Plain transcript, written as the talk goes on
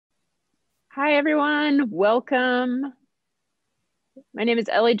Hi, everyone. Welcome. My name is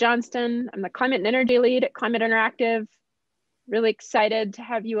Ellie Johnston. I'm the Climate and Energy Lead at Climate Interactive. Really excited to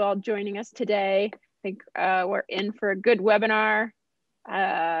have you all joining us today. I think we're in for a good webinar.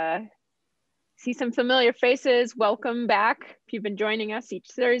 See some familiar faces. Welcome back. If you've been joining us each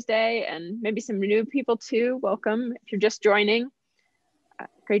Thursday, and maybe some new people too, welcome if you're just joining.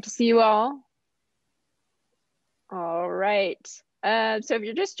 Great to see you all. All right. So if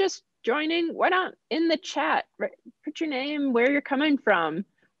you're just joining, why not in the chat, put your name, where you're coming from.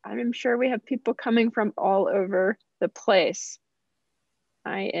 I'm sure we have people coming from all over the place.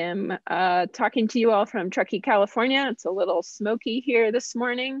 I am talking to you all from Truckee, California. It's a little smoky here this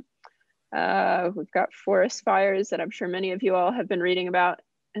morning. We've got forest fires that I'm sure many of you all have been reading about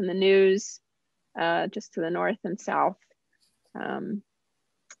in the news, just to the north and south.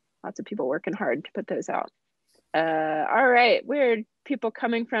 Lots of people working hard to put those out. All right, where are people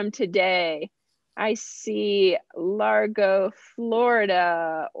coming from today? I see Largo,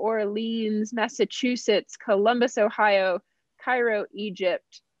 Florida, Orleans, Massachusetts, Columbus, Ohio, Cairo,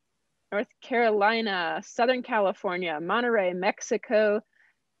 Egypt, North Carolina, Southern California, Monterey, Mexico.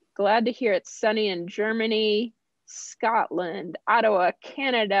 Glad to hear it's sunny in Germany, Scotland, Ottawa,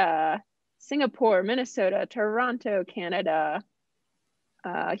 Canada, Singapore, Minnesota, Toronto, Canada,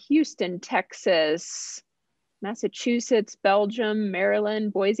 Houston, Texas, Massachusetts, Belgium,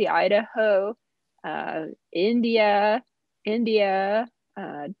 Maryland, Boise, Idaho, India,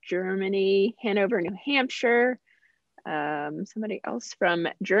 Germany, Hanover, New Hampshire, somebody else from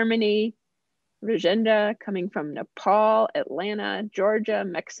Germany, Rajendra coming from Nepal, Atlanta, Georgia,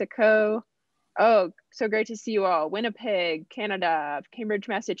 Mexico. Oh, so great to see you all. Winnipeg, Canada, Cambridge,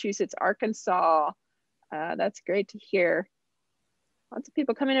 Massachusetts, Arkansas. That's great to hear. Lots of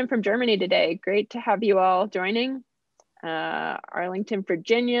people coming in from Germany today. Great to have you all joining. Arlington,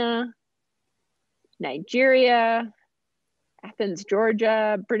 Virginia, Nigeria, Athens,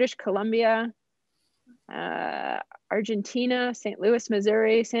 Georgia, British Columbia, Argentina, St. Louis,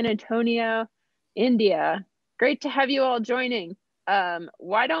 Missouri, San Antonio, India. Great to have you all joining.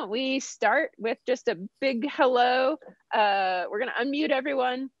 Why don't we start with just a big hello. We're gonna unmute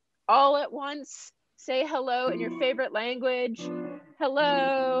everyone all at once. Say hello in your favorite language.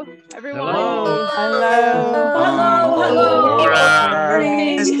 Hello, everyone. Hello. Hello. Hello.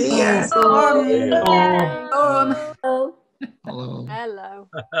 Hello. Hello.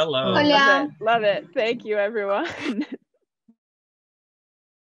 Hello. Love it. Love it. Thank you, everyone.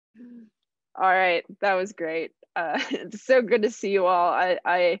 All right, that was great. It's so good to see you all.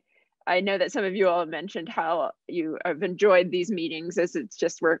 I know that some of you all have mentioned how you have enjoyed these meetings, as it's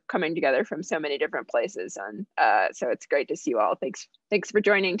just we're coming together from so many different places, and so it's great to see you all. Thanks for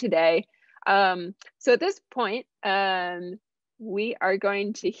joining today. So at this point, we are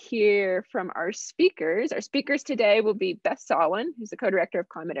going to hear from our speakers. Our speakers today will be Beth Solwin, who's the co-director of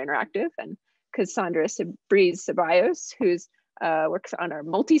Climate Interactive, and Cassandra Breeze Ceballos, who's works on our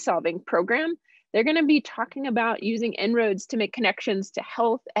Multisolving program. They're going to be talking about using En-ROADS to make connections to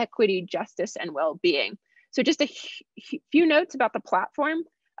health, equity, justice, and well-being. So just a few notes about the platform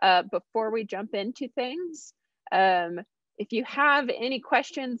before we jump into things. If you have any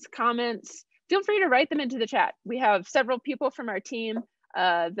questions, comments, feel free to write them into the chat. We have several people from our team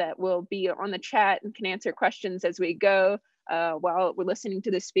that will be on the chat and can answer questions as we go while we're listening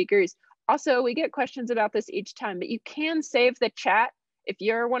to the speakers. Also, we get questions about this each time, but you can save the chat. If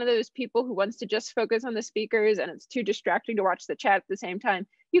you're one of those people who wants to just focus on the speakers and it's too distracting to watch the chat at the same time,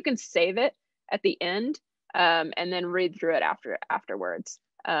 you can save it at the end and then read through it afterwards.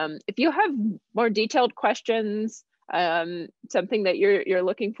 If you have more detailed questions, something that you're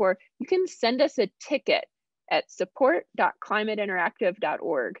looking for, you can send us a ticket at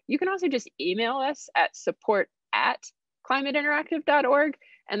support.climateinteractive.org. You can also just email us at support@climateinteractive.org,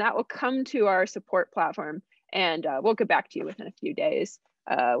 and that will come to our support platform. And we'll get back to you within a few days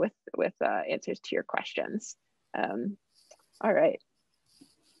with answers to your questions. All right.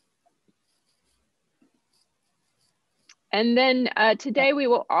 And then today we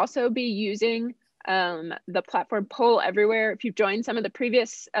will also be using the platform Poll Everywhere. If you've joined some of the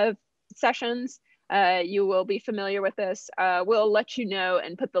previous sessions, you will be familiar with this. We'll let you know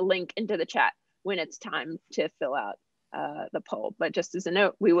and put the link into the chat when it's time to fill out the poll. But just as a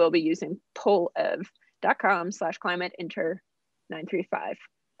note, we will be using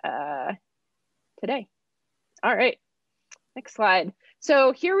pollev.com/climateinter935 today. All right, next slide.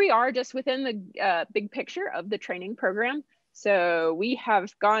 So here we are just within the big picture of the training program. So we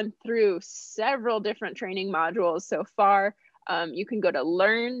have gone through several different training modules so far. You can go to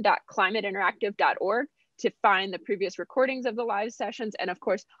learn.climateinteractive.org to find the previous recordings of the live sessions, and of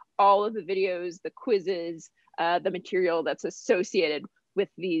course, all of the videos, the quizzes, the material that's associated with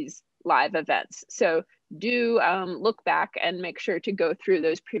these live events. So do look back and make sure to go through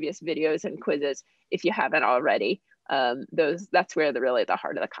those previous videos and quizzes if you haven't already. That's where really the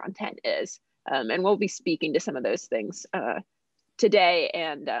heart of the content is. And we'll be speaking to some of those things today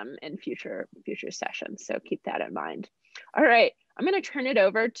and in future sessions. So keep that in mind. All right, I'm going to turn it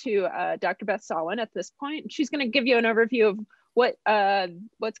over to Dr. Beth Salwin at this point. She's going to give you an overview of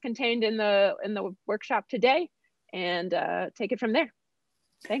what's contained in the workshop today, and take it from there.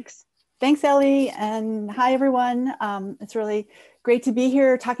 Thanks. Thanks, Ellie, and hi, everyone. It's really great to be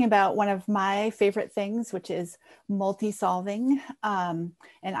here talking about one of my favorite things, which is multi-solving. And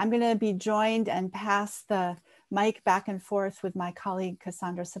I'm going to be joined and pass the mic back and forth with my colleague,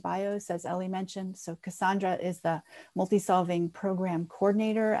 Cassandra Ceballos, as Ellie mentioned. So Cassandra is the multi-solving program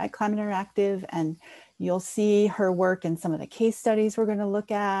coordinator at Climate Interactive, and you'll see her work in some of the case studies we're going to look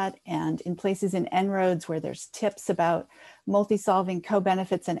at, and in places in En-ROADS where there's tips about multi-solving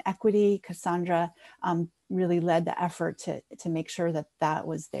co-benefits and equity. Cassandra really led the effort to make sure that that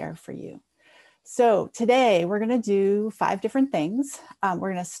was there for you. So today we're going to do 5 different things.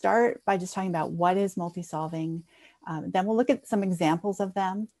 We're going to start by just talking about what is multi-solving. Then we'll look at some examples of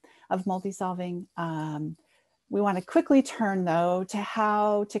multi-solving. We want to quickly turn, though, to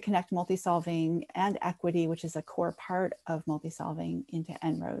how to connect multi-solving and equity, which is a core part of multi-solving, into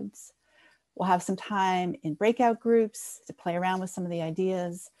En-ROADS. We'll have some time in breakout groups to play around with some of the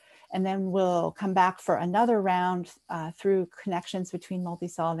ideas, and then we'll come back for another round through connections between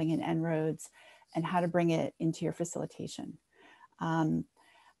multi-solving and En-ROADS and how to bring it into your facilitation.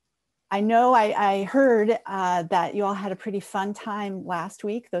 I know I heard that you all had a pretty fun time last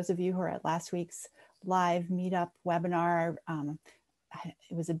week. Those of you who are at last week's live meetup webinar,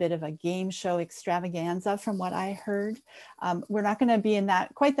 it was a bit of a game show extravaganza from what I heard. We're not going to be in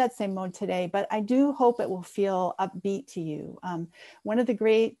quite that same mode today, but I do hope it will feel upbeat to you. One of the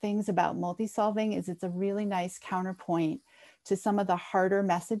great things about multi-solving is it's a really nice counterpoint to some of the harder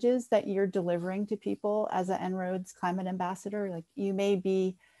messages that you're delivering to people as an En-ROADS climate ambassador. Like, you may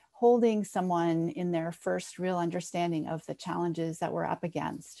be holding someone in their first real understanding of the challenges that we're up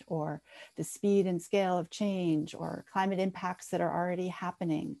against, or the speed and scale of change, or climate impacts that are already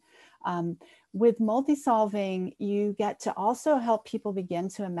happening. With multi-solving, you get to also help people begin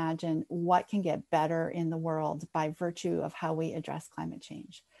to imagine what can get better in the world by virtue of how we address climate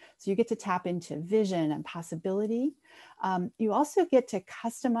change. So you get to tap into vision and possibility. You also get to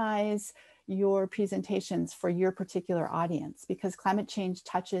customize your presentations for your particular audience, because climate change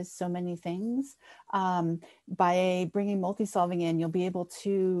touches so many things. By bringing multi-solving in, you'll be able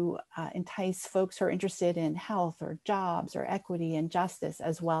to entice folks who are interested in health or jobs or equity and justice,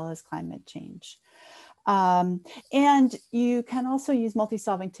 as well as climate change. And you can also use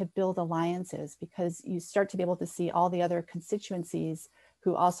multi-solving to build alliances, because you start to be able to see all the other constituencies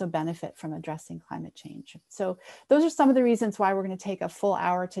who also benefit from addressing climate change. So those are some of the reasons why we're going to take a full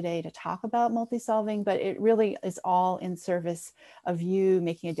hour today to talk about multi-solving, but it really is all in service of you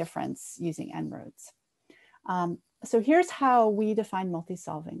making a difference using En-ROADS. So here's how we define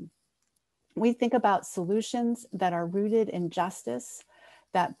multi-solving. We think about solutions that are rooted in justice,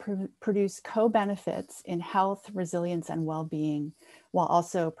 that produce co-benefits in health, resilience, and well-being, while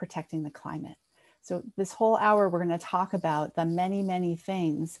also protecting the climate. So this whole hour, we're going to talk about the many, many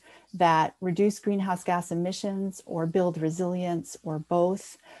things that reduce greenhouse gas emissions or build resilience, or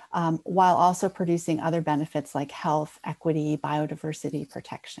both, while also producing other benefits like health, equity, biodiversity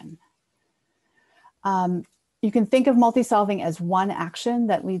protection. You can think of multi-solving as one action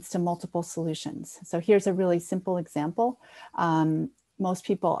that leads to multiple solutions. So here's a really simple example. Most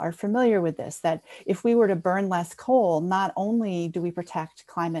people are familiar with this, that if we were to burn less coal, not only do we protect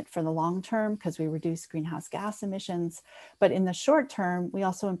climate for the long term because we reduce greenhouse gas emissions, but in the short term, we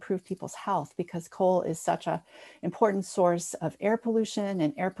also improve people's health, because coal is such an important source of air pollution,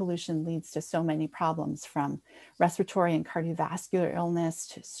 and air pollution leads to so many problems, from respiratory and cardiovascular illness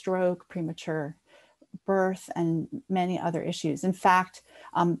to stroke, premature birth, and many other issues. In fact,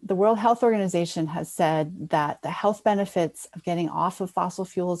 the World Health Organization has said that the health benefits of getting off of fossil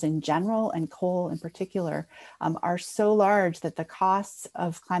fuels in general, and coal in particular, are so large that the costs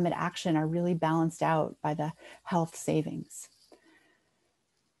of climate action are really balanced out by the health savings.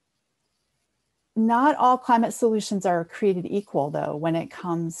 Not all climate solutions are created equal, though, when it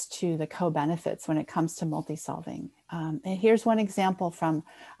comes to the co-benefits, when it comes to multi-solving. And here's one example from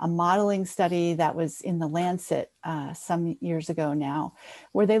a modeling study that was in the Lancet some years ago now,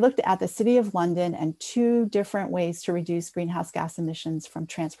 where they looked at the City of London and 2 different ways to reduce greenhouse gas emissions from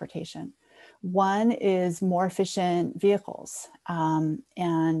transportation. One is more efficient vehicles,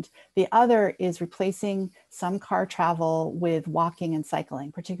 and the other is replacing some car travel with walking and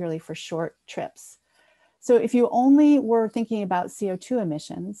cycling, particularly for short trips. So if you only were thinking about CO2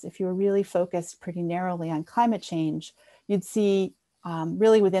 emissions, if you were really focused pretty narrowly on climate change, you'd see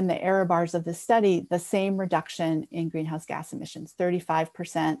really within the error bars of the study, the same reduction in greenhouse gas emissions,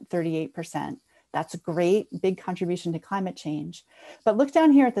 35%, 38%. That's a great big contribution to climate change. But look down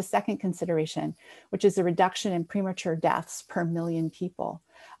here at the second consideration, which is a reduction in premature deaths per million people.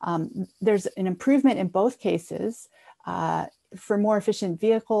 There's an improvement in both cases. For more efficient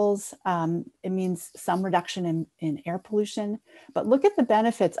vehicles, it means some reduction in air pollution. But look at the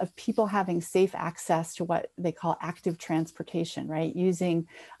benefits of people having safe access to what they call active transportation, right? Using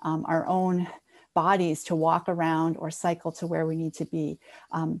our own bodies to walk around or cycle to where we need to be.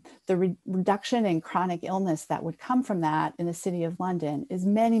 The reduction in chronic illness that would come from that in the City of London is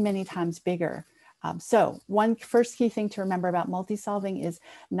many, many times bigger. So one first key thing to remember about multi-solving is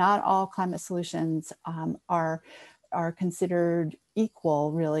not all climate solutions are considered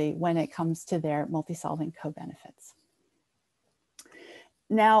equal, really, when it comes to their multi-solving co-benefits.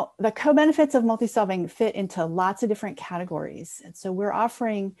 Now, the co-benefits of multi-solving fit into lots of different categories. And so we're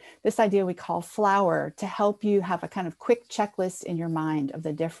offering this idea we call FLOWER to help you have a kind of quick checklist in your mind of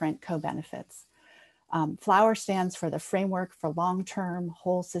the different co-benefits. FLOWER stands for the Framework for Long-Term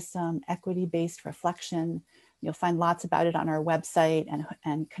Whole System Equity-Based Reflection. You'll find lots about it on our website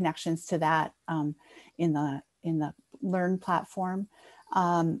and connections to that in the Learn platform.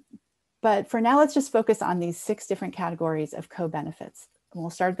 But for now, let's just focus on these 6 different categories of co-benefits. We'll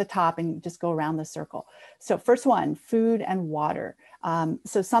start at the top and just go around the circle. So first one, food and water.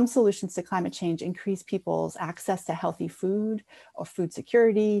 So some solutions to climate change increase people's access to healthy food or food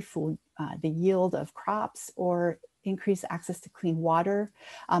security, the yield of crops, or increase access to clean water.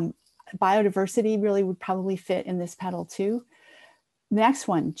 Biodiversity really would probably fit in this petal too. Next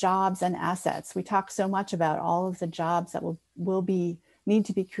one, jobs and assets. We talk so much about all of the jobs that need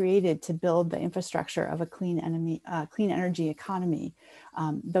to be created to build the infrastructure of a clean energy economy.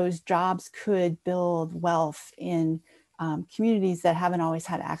 Those jobs could build wealth in communities that haven't always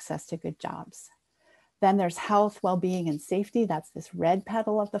had access to good jobs. Then there's health, well-being, and safety. That's this red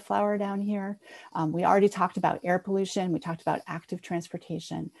petal of the flower down here. We already talked about air pollution. We talked about active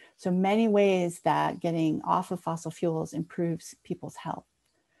transportation. So many ways that getting off of fossil fuels improves people's health.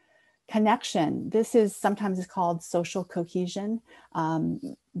 Connection. This is sometimes called social cohesion.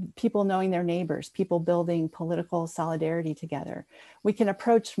 People knowing their neighbors, people building political solidarity together. We can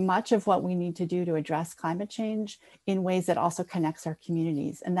approach much of what we need to do to address climate change in ways that also connects our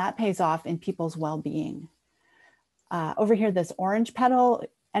communities, and that pays off in people's well-being. Over here, this orange petal,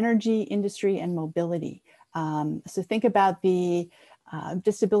 energy, industry, and mobility. So think about the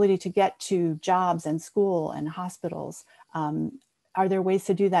just ability to get to jobs and school and hospitals. Are there ways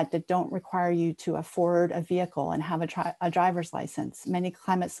to do that that don't require you to afford a vehicle and have a driver's license? Many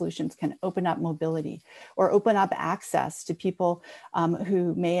climate solutions can open up mobility or open up access to people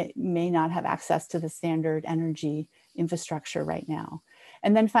who may not have access to the standard energy infrastructure right now.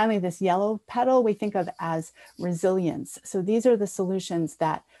 And then finally, this yellow petal we think of as resilience. So these are the solutions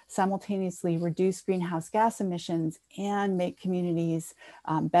that simultaneously reduce greenhouse gas emissions and make communities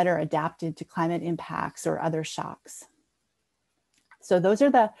better adapted to climate impacts or other shocks. So those are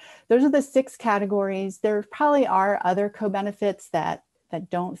the 6 categories. There probably are other co-benefits that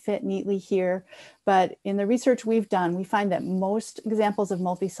don't fit neatly here, but in the research we've done, we find that most examples of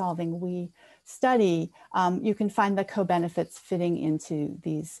multi-solving we study, you can find the co-benefits fitting into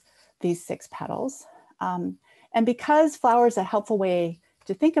these 6 petals. And because flower is a helpful way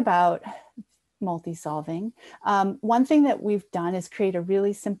to think about multi-solving, one thing that we've done is create a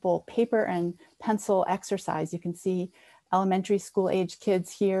really simple paper and pencil exercise. You can see elementary school age kids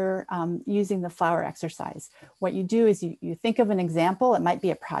here using the flower exercise. What you do is you think of an example. It might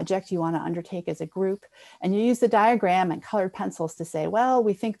be a project you want to undertake as a group, and you use the diagram and colored pencils to say, well,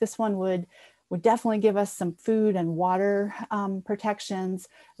 we think this one would definitely give us some food and water protections.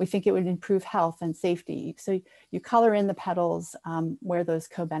 We think it would improve health and safety. So you color in the petals where those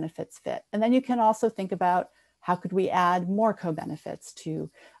co-benefits fit. And then you can also think about how could we add more co-benefits to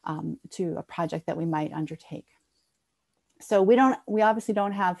a project that we might undertake. So we obviously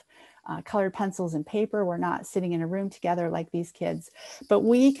don't have colored pencils and paper. We're not sitting in a room together like these kids, but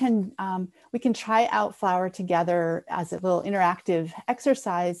we can try out flower together as a little interactive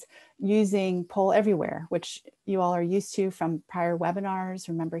exercise using Poll Everywhere, which you all are used to from prior webinars.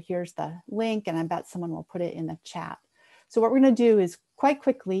 Remember, here's the link, and I bet someone will put it in the chat. So what we're going to do is quite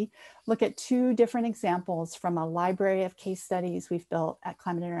quickly look at two different examples from a library of case studies we've built at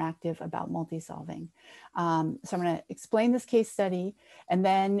Climate Interactive about multi-solving. So I'm going to explain this case study, and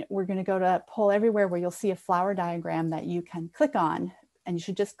then we're going to go to Poll Everywhere, where you'll see a flower diagram that you can click on, and you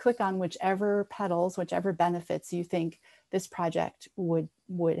should just click on whichever petals, whichever benefits you think this project would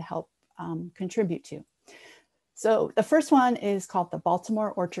help contribute to. So the first one is called the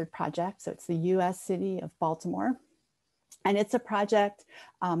Baltimore Orchard Project. So it's the US city of Baltimore. And it's a project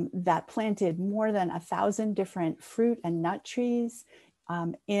that planted more than 1,000 different fruit and nut trees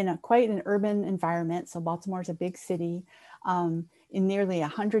in quite an urban environment. So Baltimore is a big city, in nearly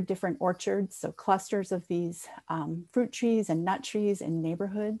 100 different orchards. So clusters of these fruit trees and nut trees in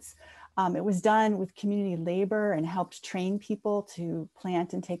neighborhoods. It was done with community labor and helped train people to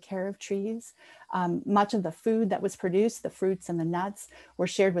plant and take care of trees. Much of the food that was produced, the fruits and the nuts, were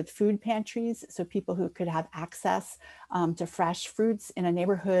shared with food pantries, so people who could have access to fresh fruits in a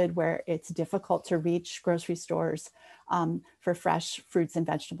neighborhood where it's difficult to reach grocery stores for fresh fruits and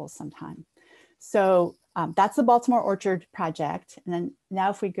vegetables sometime. So that's the Baltimore Orchard Project. And then now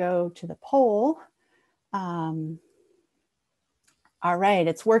if we go to the poll, all right,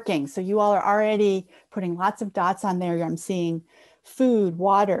 it's working. So you all are already putting lots of dots on there. I'm seeing food,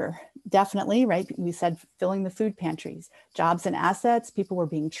 water, definitely, right? We said filling the food pantries, jobs and assets, people were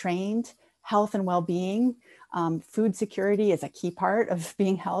being trained, health and well-being, food security is a key part of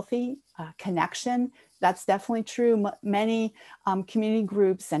being healthy, connection, that's definitely true. Many community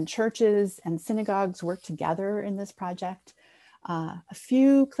groups and churches and synagogues work together in this project. A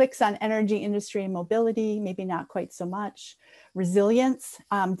few clicks on energy, industry, and mobility, maybe not quite so much. Resilience,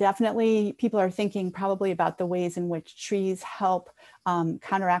 definitely people are thinking probably about the ways in which trees help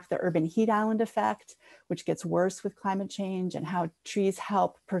counteract the urban heat island effect, which gets worse with climate change, and how trees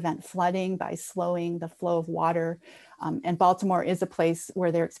help prevent flooding by slowing the flow of water. And Baltimore is a place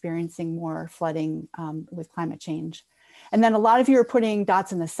where they're experiencing more flooding with climate change. And then a lot of you are putting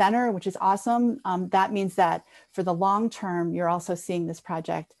dots in the center, which is awesome. That means that for the long term, you're also seeing this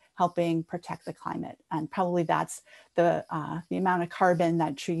project helping protect the climate. And probably that's the amount of carbon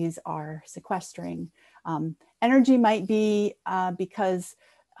that trees are sequestering. Energy might be because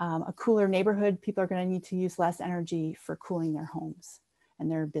a cooler neighborhood, people are going to need to use less energy for cooling their homes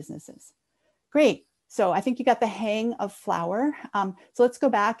and their businesses. Great. So I think you got the hang of flower. So let's go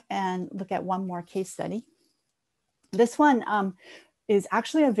back and look at one more case study. This one is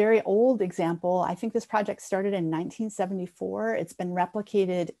actually a very old example. I think this project started in 1974. It's been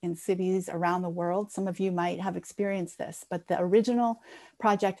replicated in cities around the world. Some of you might have experienced this, but the original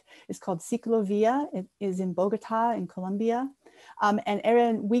project is called Ciclovia. It is in Bogota in Colombia. And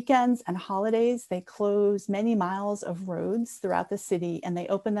on weekends and holidays, they close many miles of roads throughout the city, and they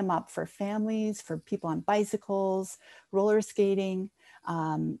open them up for families, for people on bicycles, roller skating.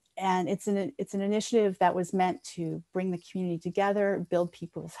 And it's an initiative that was meant to bring the community together, build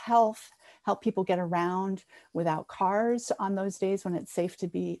people's health, help people get around without cars on those days when it's safe to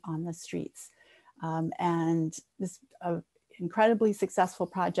be on the streets. And this incredibly successful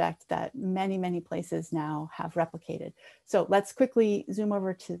project that many, many places now have replicated. So let's quickly zoom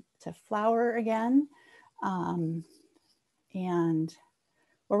over to flower again. And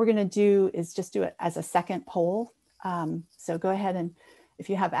what we're gonna do is just do it as a second poll. So go ahead, and if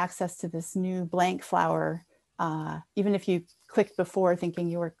you have access to this new blank flower, even if you clicked before thinking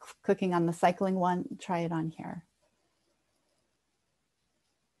you were clicking on the cycling one, try it on here.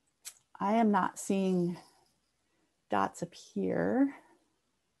 I am not seeing dots appear.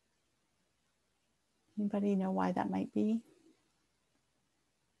 Anybody know why that might be?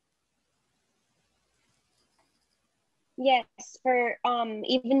 Yes, for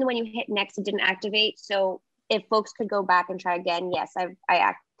even when you hit next, it didn't activate. So if folks could go back and try again, yes, I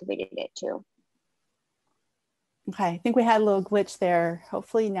activated it too. Okay, I think we had a little glitch there.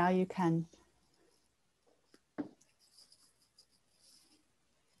 Hopefully now you can.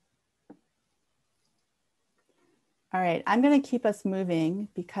 All right, I'm going to keep us moving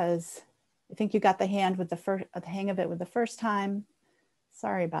because I think you got the hang of it with the first time.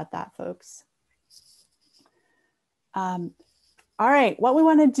 Sorry about that, folks. All right, what we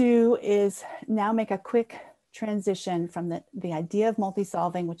want to do is now make a quick transition from the idea of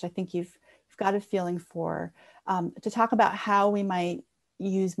multi-solving, which I think you've got a feeling for, to talk about how we might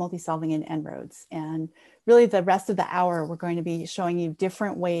use multi-solving in En-ROADS. And really the rest of the hour, we're going to be showing you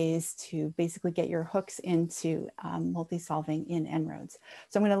different ways to basically get your hooks into multi-solving in En-ROADS.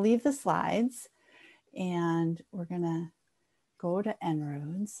 So I'm going to leave the slides and we're going to go to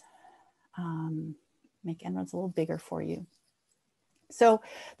En-ROADS, make En-ROADS a little bigger for you. So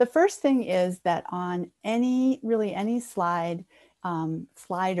the first thing is that on really any slide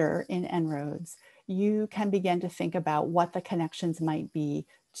slider in En-ROADS, you can begin to think about what the connections might be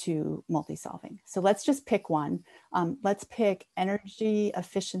to multi-solving. So let's just pick one. Let's pick energy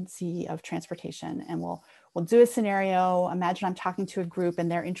efficiency of transportation, and we'll do a scenario. Imagine I'm talking to a group and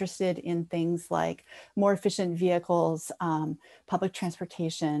they're interested in things like more efficient vehicles, public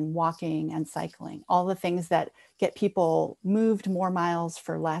transportation, walking and cycling, all the things that get people moved more miles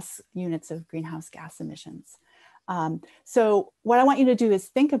for less units of greenhouse gas emissions. So what I want you to do is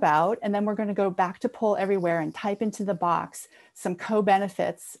think about, and then we're going to go back to Poll Everywhere and type into the box some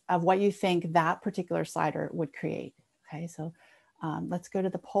co-benefits of what you think that particular slider would create. Okay, so let's go to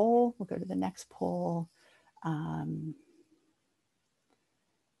the poll. We'll go to the next poll. And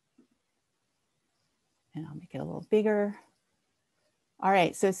I'll make it a little bigger. All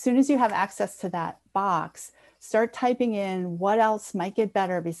right, so as soon as you have access to that box, start typing in what else might get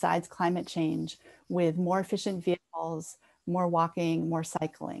better besides climate change with more efficient vehicles, more walking, more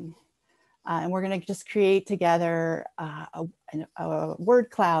cycling. And we're gonna just create together a word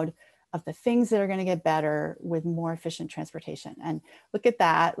cloud of the things that are gonna get better with more efficient transportation. And look at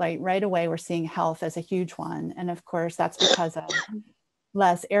that, like right away, we're seeing health as a huge one. And of course, that's because of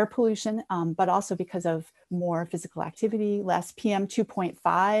less air pollution, but also because of more physical activity, less PM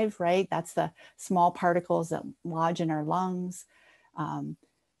 2.5, right? That's the small particles that lodge in our lungs.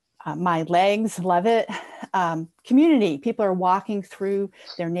 My legs, love it. Community, people are walking through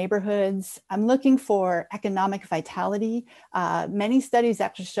their neighborhoods. I'm looking for economic vitality. Many studies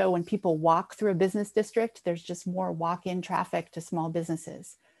actually show when people walk through a business district, there's just more walk-in traffic to small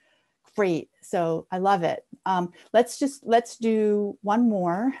businesses. Great, so I love it. Let's do one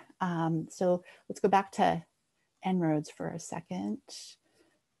more. So let's go back to En-ROADS for a second.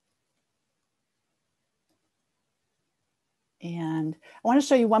 And I want to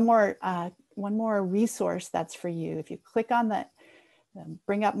show you one more resource that's for you. If you click on the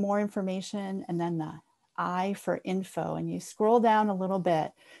bring up more information and then the I for info, and you scroll down a little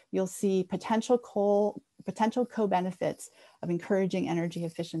bit, you'll see potential co-benefits of encouraging energy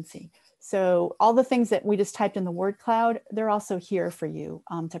efficiency. So all the things that we just typed in the word cloud, they're also here for you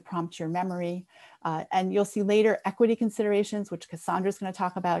to prompt your memory. And you'll see later equity considerations, which Cassandra's going to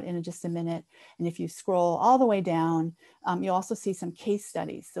talk about in just a minute. And if you scroll all the way down, you'll also see some case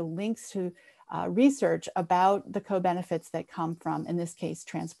studies. So links to research about the co-benefits that come from, in this case,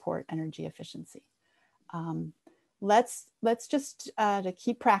 transport energy efficiency. Let's just to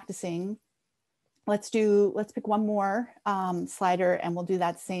keep practicing, let's pick one more slider and we'll do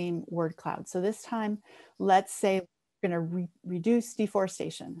that same word cloud. So this time, let's say we're going to reduce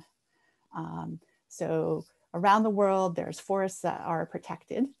deforestation. So around the world, there's forests that are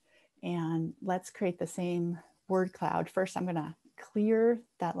protected, and let's create the same word cloud. First, I'm going to clear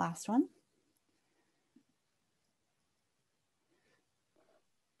that last one.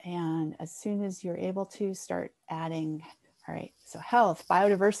 And as soon as you're able to, start adding, all right, so health,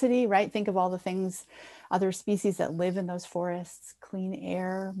 biodiversity, right? Think of all the things, other species that live in those forests, clean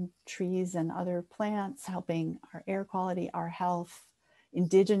air, trees and other plants, helping our air quality, our health,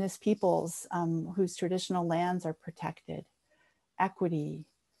 indigenous peoples whose traditional lands are protected, equity,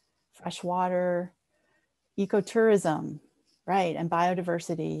 fresh water, ecotourism, right? And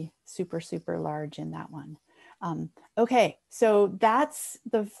biodiversity, super, super large in that one. Okay, so that's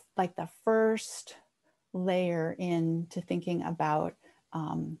the first layer into thinking about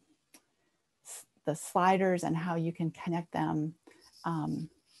the sliders and how you can connect them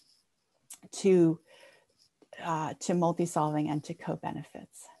to multi-solving and to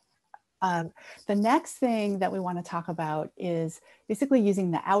co-benefits. The next thing that we want to talk about is basically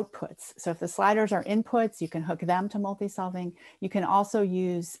using the outputs. So if the sliders are inputs, you can hook them to multi-solving. You can also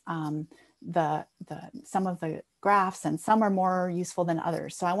use some of the graphs, and some are more useful than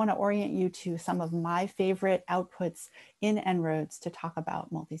others. So I want to orient you to some of my favorite outputs in En-ROADS to talk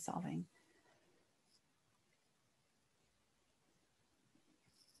about multi-solving.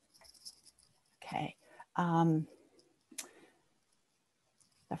 Okay. The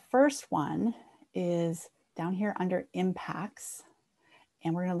first one is down here under impacts,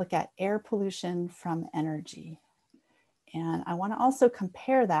 and we're going to look at air pollution from energy. And I want to also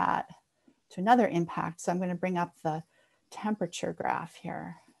compare that to another impact. So I'm going to bring up the temperature graph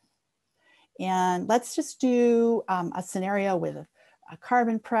here. And let's just do a scenario with a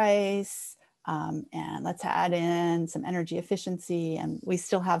carbon price, and let's add in some energy efficiency, and we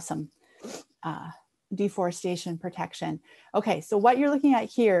still have some deforestation protection. Okay, so what you're looking at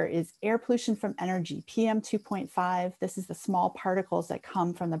here is air pollution from energy, PM 2.5. This is the small particles that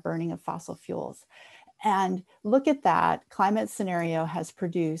come from the burning of fossil fuels. And look at that, climate scenario has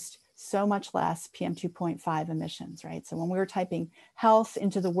produced so much less PM 2.5 emissions, right? So when we were typing health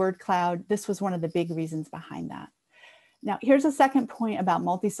into the word cloud, this was one of the big reasons behind that. Now, here's a second point about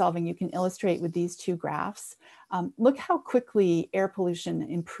multi-solving you can illustrate with these two graphs. Look how quickly air pollution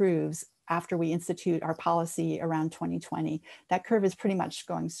improves after we institute our policy around 2020. That curve is pretty much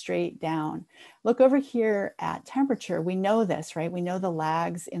going straight down. Look over here at temperature. We know this, right? We know the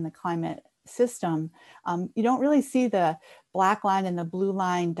lags in the climate system. You don't really see the black line and the blue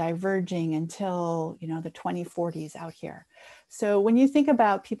line diverging until, you know, the 2040s out here. So when you think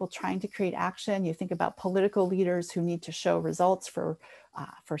about people trying to create action, you think about political leaders who need to show results for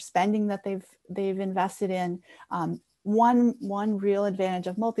spending that they've invested in. One real advantage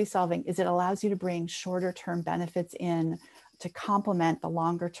of multi-solving is it allows you to bring shorter term benefits in to complement the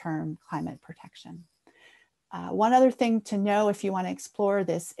longer term climate protection. One other thing to know if you want to explore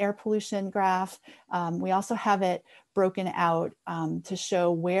this air pollution graph, we also have it broken out to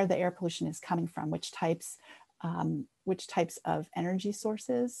show where the air pollution is coming from, which types of energy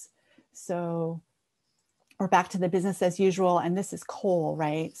sources. So we're back to the business as usual, and this is coal,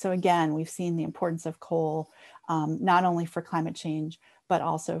 right? So again, we've seen the importance of coal, not only for climate change, but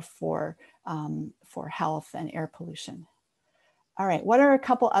also for health and air pollution. All right, what are a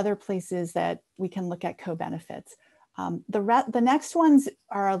couple other places that we can look at co-benefits? The next ones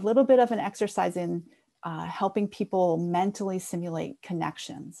are a little bit of an exercise in helping people mentally simulate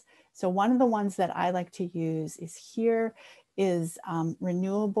connections. So one of the ones that I like to use is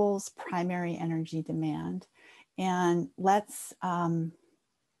renewables primary energy demand. And let's help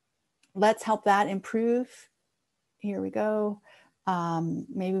that improve. Here we go.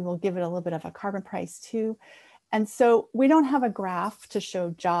 Maybe we'll give it a little bit of a carbon price too. And so we don't have a graph to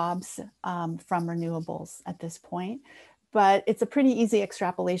show jobs from renewables at this point, but it's a pretty easy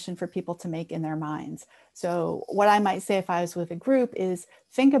extrapolation for people to make in their minds. So what I might say if I was with a group is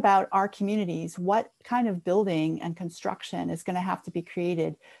think about our communities. What kind of building and construction is going to have to be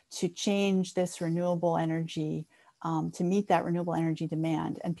created to change this renewable energy, to meet that renewable energy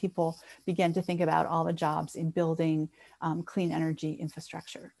demand? And people begin to think about all the jobs in building clean energy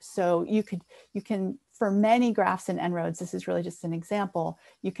infrastructure. So you can, for many graphs and En-ROADS, this is really just an example,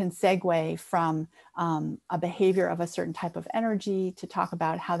 you can segue from a behavior of a certain type of energy to talk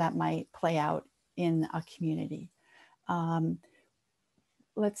about how that might play out in a community.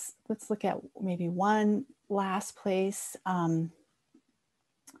 Let's look at maybe one last place. I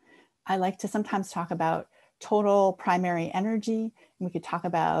like to sometimes talk about total primary energy. And we could talk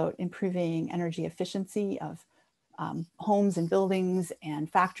about improving energy efficiency of homes and buildings and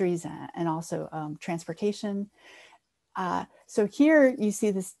factories and also transportation. So here you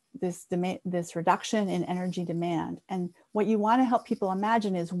see this reduction in energy demand. And what you want to help people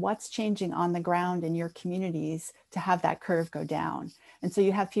imagine is what's changing on the ground in your communities to have that curve go down. And so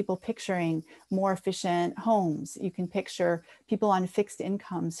you have people picturing more efficient homes. You can picture people on fixed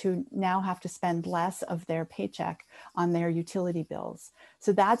incomes who now have to spend less of their paycheck on their utility bills.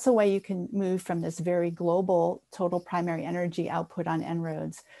 So that's a way you can move from this very global total primary energy output on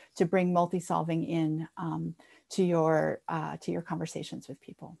En-ROADS to bring multi-solving in to your conversations with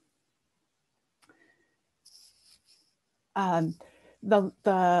people.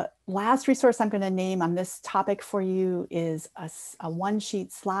 The last resource I'm going to name on this topic for you is a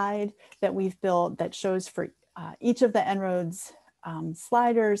one-sheet slide that we've built that shows for each of the En-ROADS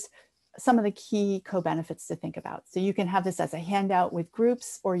sliders some of the key co-benefits to think about. So you can have this as a handout with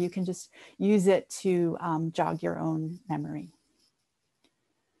groups, or you can just use it to jog your own memory.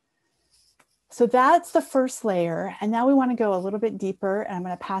 So that's the first layer. And now we want to go a little bit deeper, and I'm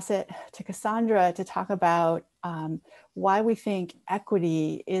going to pass it to Cassandra to talk about why we think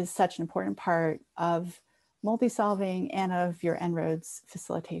equity is such an important part of multi-solving and of your En-ROADS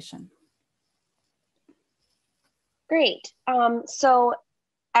facilitation. Great. So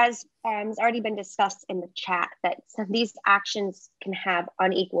as has already been discussed in the chat, that some of these actions can have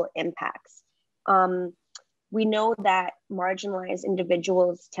unequal impacts. We know that marginalized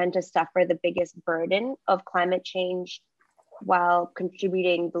individuals tend to suffer the biggest burden of climate change while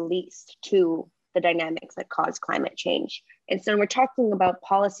contributing the least to the dynamics that cause climate change. And so when we're talking about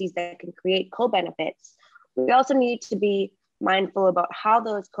policies that can create co-benefits, we also need to be mindful about how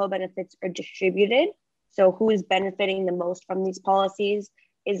those co-benefits are distributed. So who is benefiting the most from these policies?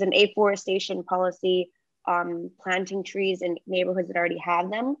 Is an afforestation policy planting trees in neighborhoods that already have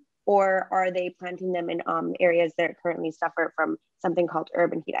them? Or are they planting them in areas that currently suffer from something called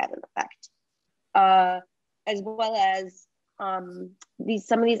urban heat island effect? As well as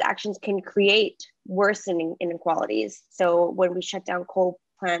some of these actions can create worsening inequalities. So when we shut down coal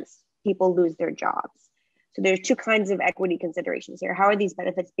plants, people lose their jobs. So there's two kinds of equity considerations here. How are these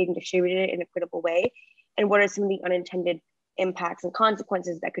benefits being distributed in a equitable way? And what are some of the unintended impacts and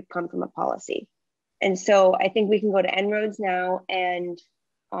consequences that could come from a policy? And so I think we can go to En-ROADS now and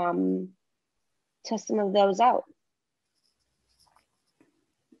test some of those out.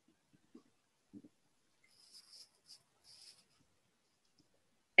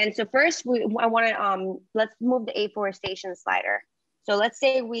 And so first, I want to, let's move the afforestation slider. So let's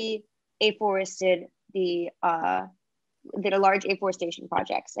say we afforested did a large afforestation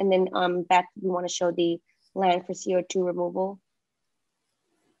projects. And then Beth, we want to show the land for CO2 removal.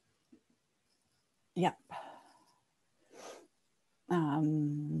 Yep.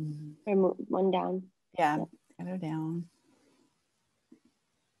 Move one down. Yeah, go down.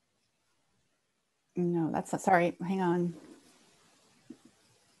 No, that's not, sorry, hang on.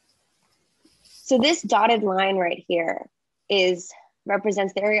 So this dotted line right here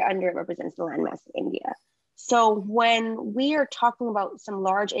represents the area under it, represents the landmass of India. So when we are talking about some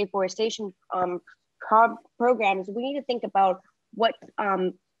large afforestation programs, we need to think about what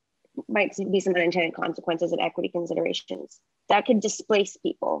might be some unintended consequences and equity considerations that could displace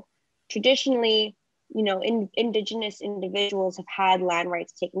people. Traditionally, you know, indigenous individuals have had land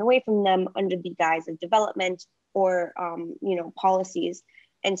rights taken away from them under the guise of development or, you know, policies.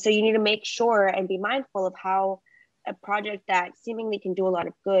 And so you need to make sure and be mindful of how a project that seemingly can do a lot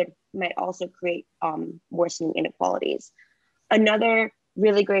of good might also create worsening inequalities. Another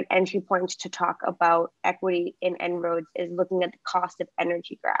really great entry point to talk about equity in En-ROADS is looking at the cost of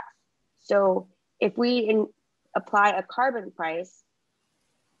energy graph. So if we apply a carbon price,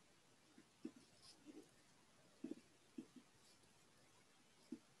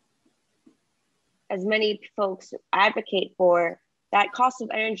 as many folks advocate for, that cost of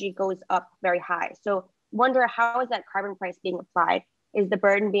energy goes up very high. So wonder, how is that carbon price being applied? Is the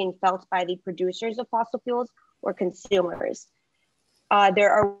burden being felt by the producers of fossil fuels or consumers?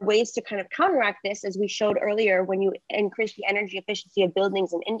 There are ways to kind of counteract this, as we showed earlier. When you increase the energy efficiency of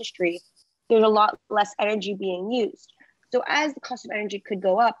buildings and industry, there's a lot less energy being used. So as the cost of energy could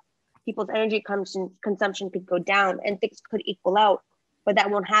go up, people's energy consumption could go down and things could equal out, but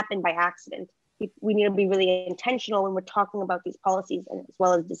that won't happen by accident. We need to be really intentional when we're talking about these policies, and as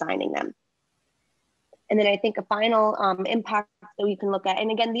well as designing them. And then I think a final impact that we can look at, and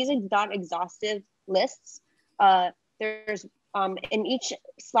again, these are not exhaustive lists. There's in each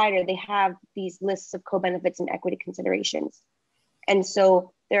slider, they have these lists of co-benefits and equity considerations. And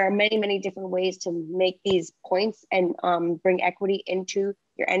so there are many, many different ways to make these points and bring equity into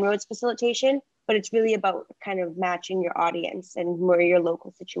your En-ROADS facilitation, but it's really about kind of matching your audience and more your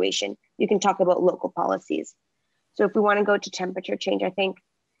local situation. You can talk about local policies. So if we want to go to temperature change, I think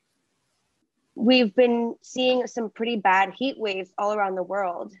we've been seeing some pretty bad heat waves all around the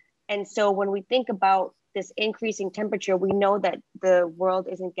world. And so when we think about this increasing temperature, we know that the world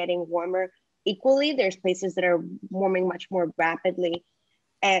isn't getting warmer equally. There's places that are warming much more rapidly,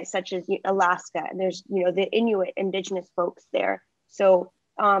 such as Alaska. And there's, you know, the Inuit indigenous folks there. So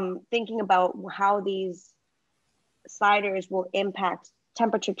thinking about how these sliders will impact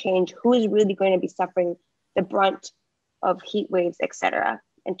temperature change, who is really going to be suffering the brunt of heat waves, et cetera,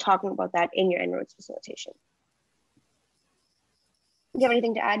 and talking about that in your En-ROADS facilitation. Do you have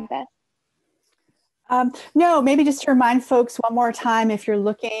anything to add, Beth? No, maybe just to remind folks one more time, if you're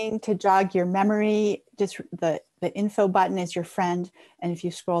looking to jog your memory, just the info button is your friend. And if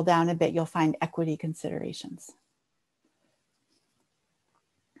you scroll down a bit, you'll find equity considerations.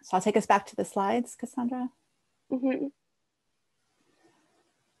 So I'll take us back to the slides, Cassandra. Mm-hmm.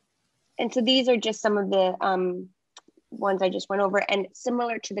 And so these are just some of the ones I just went over, and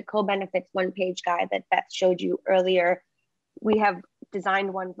similar to the co-benefits one-page guide that Beth showed you earlier, we have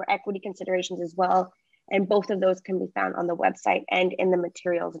designed one for equity considerations as well. And both of those can be found on the website and in the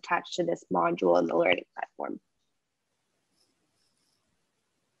materials attached to this module in the learning platform.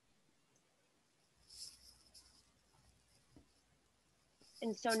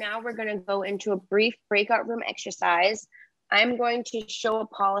 And so now we're going to go into a brief breakout room exercise. I'm going to show a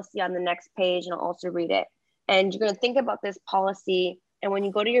policy on the next page, and I'll also read it. And you're going to think about this policy. And when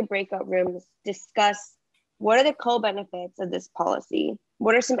you go to your breakout rooms, discuss what are the co-benefits of this policy?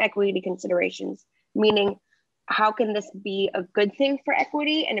 What are some equity considerations? Meaning, how can this be a good thing for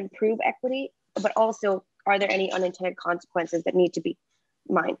equity and improve equity? But also, are there any unintended consequences that need to be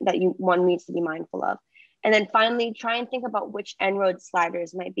one needs to be mindful of? And then finally, try and think about which En-ROADS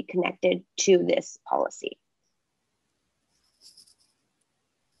sliders might be connected to this policy.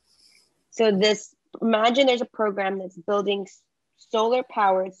 So imagine there's a program that's building solar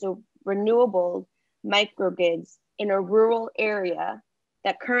powered, so renewable microgrids in a rural area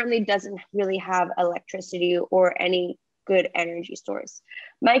that currently doesn't really have electricity or any good energy source.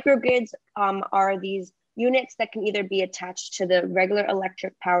 Microgrids are these units that can either be attached to the regular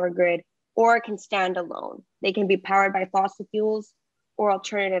electric power grid or can stand alone. They can be powered by fossil fuels or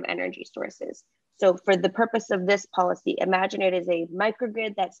alternative energy sources. So for the purpose of this policy, imagine it is a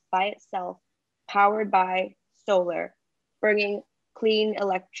microgrid that's by itself, powered by solar, bringing clean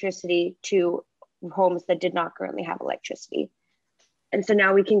electricity to homes that did not currently have electricity. And so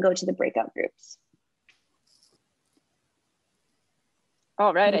now we can go to the breakout groups.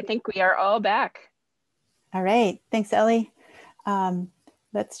 All right, I think we are all back. All right, thanks, Ellie.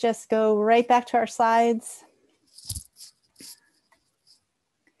 Let's just go right back to our slides.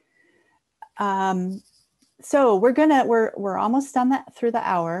 So we're almost done through the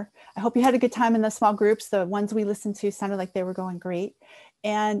hour. I hope you had a good time in the small groups. The ones we listened to sounded like they were going great.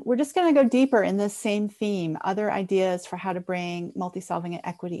 And we're just going to go deeper in this same theme, other ideas for how to bring multi-solving and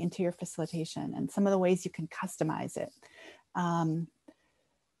equity into your facilitation and some of the ways you can customize it.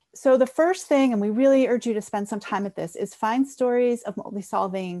 So the first thing, and we really urge you to spend some time at this, is find stories of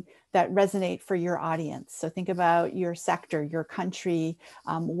multi-solving that resonate for your audience. So think about your sector, your country,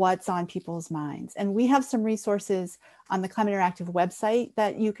 what's on people's minds. And we have some resources on the Climate Interactive website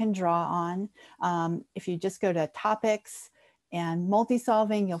that you can draw on. If you just go to topics and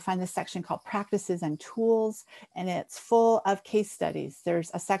multi-solving, you'll find this section called practices and tools, and it's full of case studies.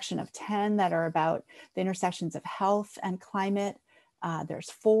 There's a section of 10 that are about the intersections of health and climate. There's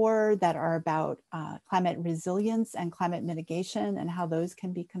 4 that are about climate resilience and climate mitigation and how those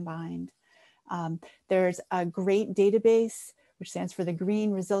can be combined. There's a great database, which stands for the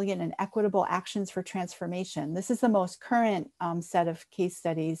Green, Resilient, and Equitable Actions for Transformation. This is the most current set of case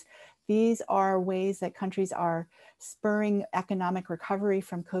studies. These are ways that countries are spurring economic recovery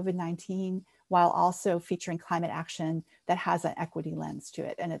from COVID-19 while also featuring climate action that has an equity lens to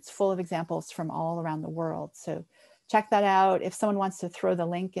it. And it's full of examples from all around the world. So check that out. If someone wants to throw the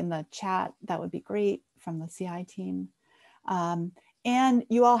link in the chat, that would be great, from the CI team. And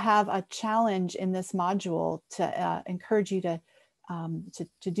you all have a challenge in this module to encourage you to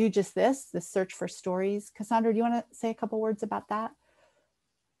do just this search for stories. Cassandra, do you want to say a couple words about that?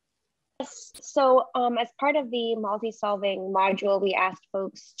 Yes. So as part of the multi-solving module, we asked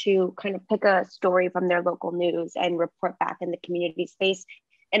folks to kind of pick a story from their local news and report back in the community space.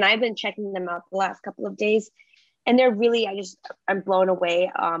 And I've been checking them out the last couple of days. And they're really, I'm blown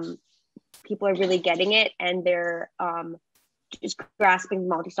away. People are really getting it, and they're just grasping the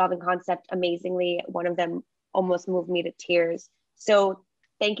multi-solving concept amazingly. One of them almost moved me to tears. So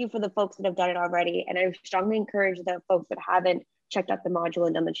thank you for the folks that have done it already. And I strongly encourage the folks that haven't checked out the module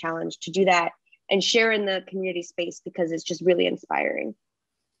and done the challenge to do that and share in the community space, because it's just really inspiring.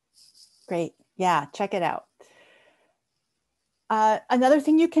 Great. Yeah, check it out. Another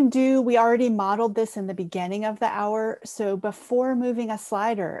thing you can do, we already modeled this in the beginning of the hour. So before moving a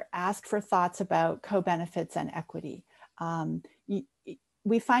slider, ask for thoughts about co-benefits and equity.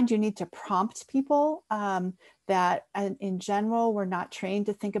 We find you need to prompt people that in general, we're not trained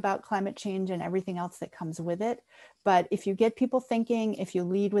to think about climate change and everything else that comes with it. But if you get people thinking, if you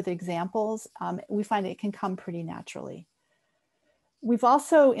lead with examples, we find it can come pretty naturally. We've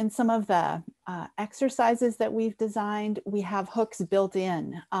also, in some of the exercises that we've designed, we have hooks built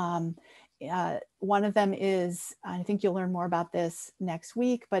in. One of them is, I think you'll learn more about this next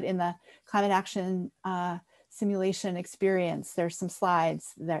week, but in the climate action simulation experience, there's some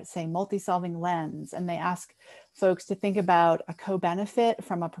slides that say multi-solving lens, and they ask folks to think about a co-benefit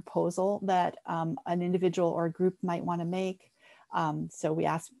from a proposal that an individual or a group might want to make. So we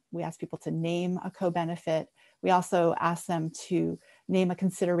ask people to name a co-benefit. We also ask them to name a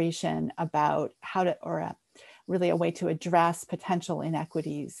consideration about how to, or really a way to address potential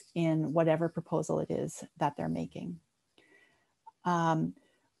inequities in whatever proposal it is that they're making.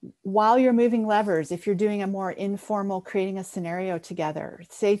 While you're moving levers, if you're doing a more informal, creating a scenario together,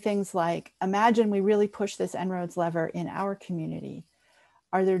 say things like, imagine we really push this En-ROADS lever in our community.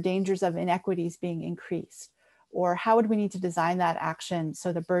 Are there dangers of inequities being increased? Or how would we need to design that action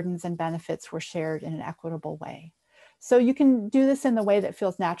so the burdens and benefits were shared in an equitable way? So you can do this in the way that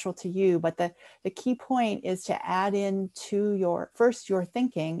feels natural to you, but the key point is to add in to your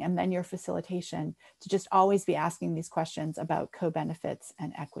thinking and then your facilitation, to just always be asking these questions about co-benefits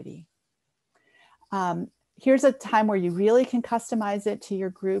and equity. Here's a time where you really can customize it to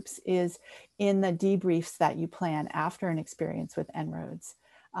your groups, is in the debriefs that you plan after an experience with En-ROADS.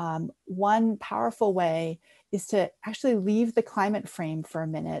 One powerful way is to actually leave the climate frame for a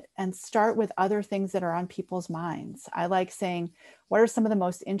minute and start with other things that are on people's minds. I like saying, what are some of the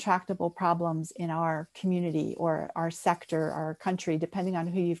most intractable problems in our community or our sector, our country, depending on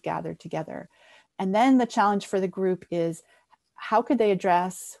who you've gathered together. And then the challenge for the group is, how could they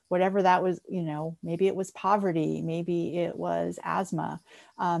address whatever that was, you know, maybe it was poverty, maybe it was asthma,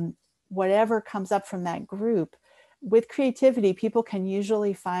 whatever comes up from that group. With creativity, people can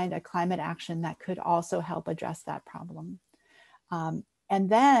usually find a climate action that could also help address that problem. And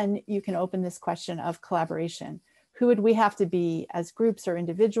then you can open this question of collaboration. Who would we have to be as groups or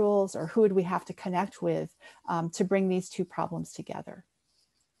individuals, or who would we have to connect with to bring these two problems together?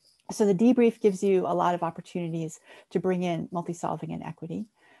 So the debrief gives you a lot of opportunities to bring in multi-solving and equity.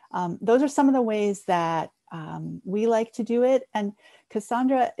 Those are some of the ways that we like to do it. And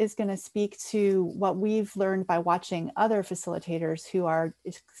Cassandra is going to speak to what we've learned by watching other facilitators who are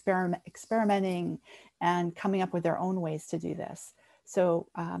experimenting and coming up with their own ways to do this. So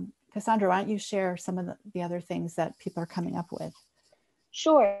Cassandra, why don't you share some of the other things that people are coming up with?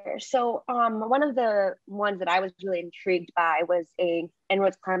 Sure. So one of the ones that I was really intrigued by was a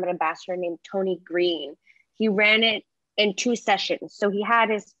En-ROADS climate ambassador named Tony Green. He ran it in 2 sessions. So he had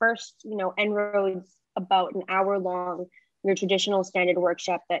his first, En-ROADS, about an hour long, your traditional standard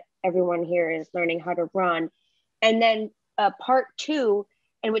workshop that everyone here is learning how to run. And then part 2,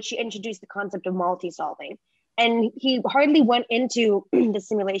 in which he introduced the concept of multi-solving. And he hardly went into the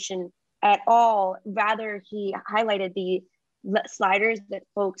simulation at all. Rather, he highlighted the sliders that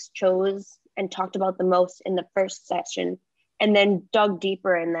folks chose and talked about the most in the first session, and then dug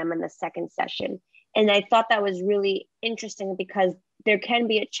deeper in them in the second session. And I thought that was really interesting because there can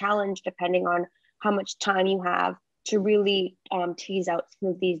be a challenge depending on how much time you have to really tease out some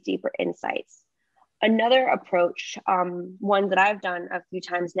of these deeper insights. Another approach, one that I've done a few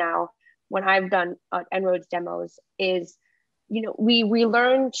times now when I've done En-ROADS demos, is we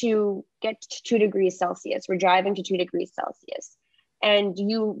learn to get to 2 degrees Celsius. We're driving to 2 degrees Celsius. And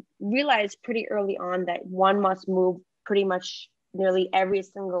you realize pretty early on that one must move pretty much nearly every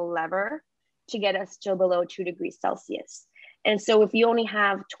single lever to get us to below 2 degrees Celsius. And so if you only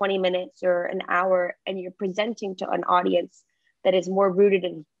have 20 minutes or an hour and you're presenting to an audience that is more rooted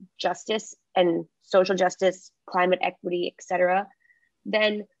in justice and social justice, climate equity, etc.,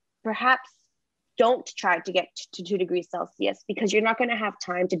 then perhaps don't try to get to 2 degrees Celsius, because you're not going to have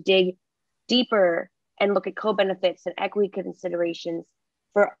time to dig deeper and look at co-benefits and equity considerations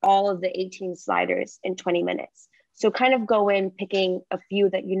for all of the 18 sliders in 20 minutes. So kind of go in picking a few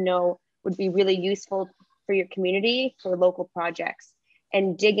that would be really useful for your community, for local projects,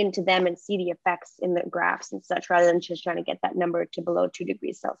 and dig into them and see the effects in the graphs and such, rather than just trying to get that number to below 2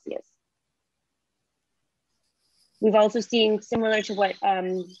 degrees Celsius. We've also seen, similar to what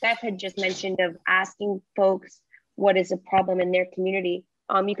Beth had just mentioned, of asking folks what is a problem in their community.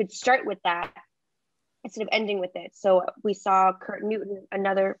 You could start with that instead of ending with it. So we saw Kurt Newton,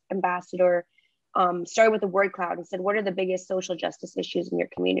 another ambassador, started with a word cloud and said, what are the biggest social justice issues in your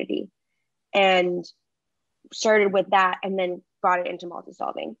community? And started with that and then brought it into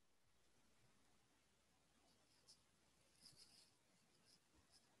multi-solving.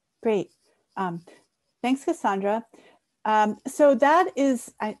 Great. Thanks, Cassandra. So that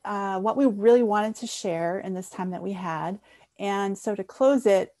is what we really wanted to share in this time that we had. And so to close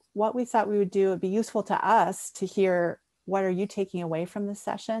it, what we thought we would do, would be useful to us to hear, what are you taking away from this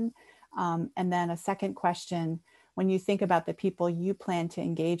session? And then a second question, when you think about the people you plan to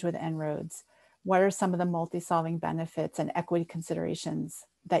engage with En-ROADS, what are some of the multi-solving benefits and equity considerations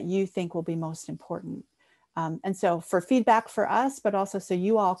that you think will be most important? And so for feedback for us, but also so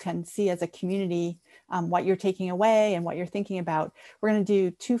you all can see as a community what you're taking away and what you're thinking about, we're going to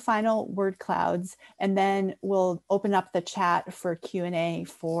do 2 final word clouds, and then we'll open up the chat for Q&A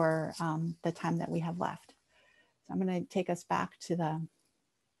for the time that we have left. So I'm going to take us back to the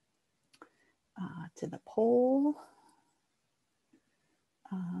poll.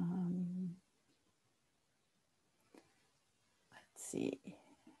 Let's see.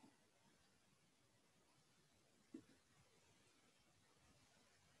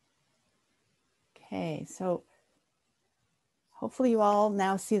 Okay, so hopefully you all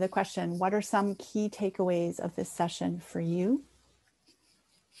now see the question, what are some key takeaways of this session for you?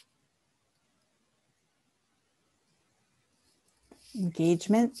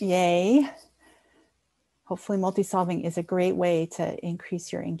 Engagement, yay. Hopefully multi-solving is a great way to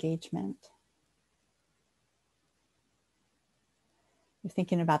increase your engagement. You're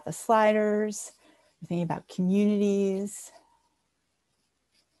thinking about the sliders, you're thinking about communities.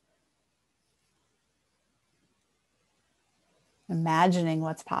 Imagining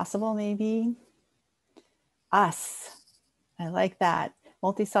what's possible, maybe. Us. I like that.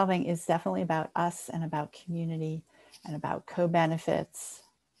 Multisolving is definitely about us and about community and about co-benefits.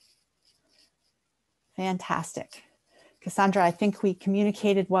 Fantastic. Cassandra, I think we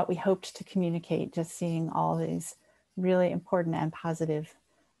communicated what we hoped to communicate, just seeing all these really important and positive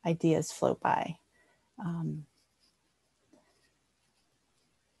ideas float by.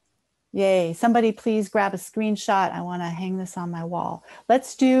 Yay, somebody please grab a screenshot. I want to hang this on my wall.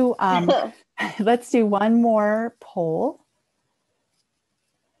 Let's do, let's do one more poll.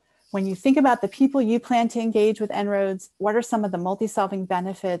 When you think about the people you plan to engage with En-ROADS, what are some of the multi-solving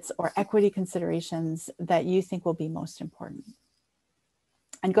benefits or equity considerations that you think will be most important?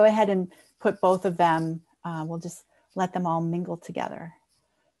 And go ahead and put both of them, we'll just let them all mingle together.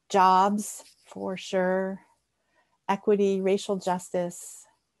 Jobs, for sure. Equity, racial justice,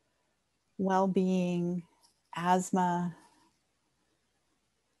 well-being, asthma,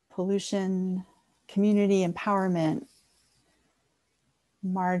 pollution, community empowerment,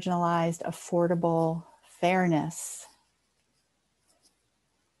 marginalized, affordable, fairness.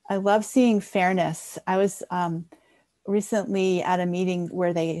 I love seeing fairness. I was recently at a meeting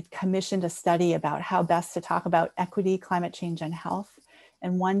where they commissioned a study about how best to talk about equity, climate change, and health.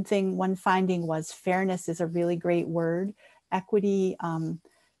 And one finding was fairness is a really great word. Equity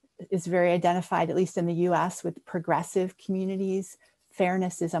is very identified, at least in the US, with progressive communities.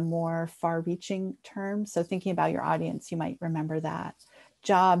 Fairness is a more far-reaching term. So thinking about your audience, you might remember that.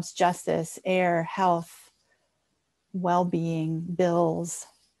 Jobs, justice, air, health, well-being, bills.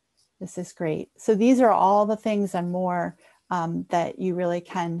 This is great. So these are all the things and more that you really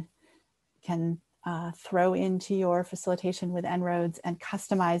can throw into your facilitation with En-ROADS and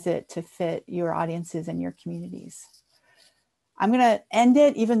customize it to fit your audiences and your communities. I'm going to end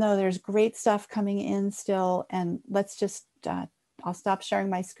it, even though there's great stuff coming in still. And let's just, I'll stop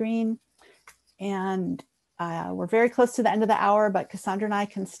sharing my screen. And we're very close to the end of the hour, but Cassandra and I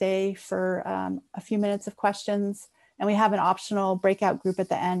can stay for a few minutes of questions. And we have an optional breakout group at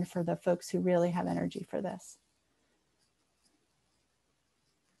the end for the folks who really have energy for this.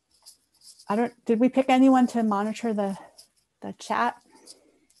 Did we pick anyone to monitor the chat?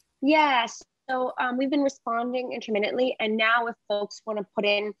 Yes. So we've been responding intermittently, and now if folks want to put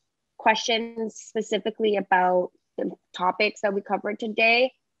in questions specifically about the topics that we covered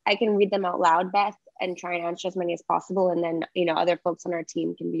today, I can read them out loud, Beth, and try and answer as many as possible. And then, you know, other folks on our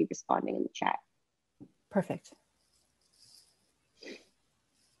team can be responding in the chat. Perfect.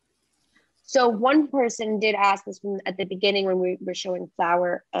 So one person did ask us at the beginning when we were showing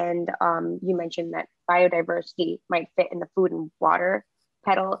flower, and you mentioned that biodiversity might fit in the food and water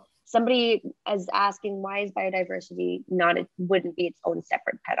petal. Somebody is asking, why is biodiversity wouldn't be its own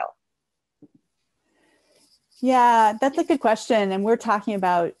separate petal? Yeah, that's a good question. And we're talking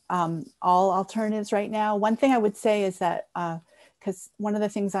about all alternatives right now. One thing I would say is that, because one of the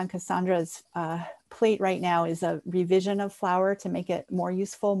things on Cassandra's plate right now is a revision of flower to make it more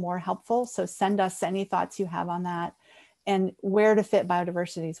useful, more helpful. So send us any thoughts you have on that. And where to fit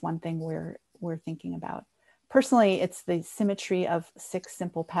biodiversity is one thing we're thinking about. Personally, it's the symmetry of 6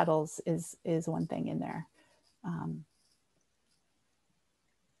 simple petals is one thing in there.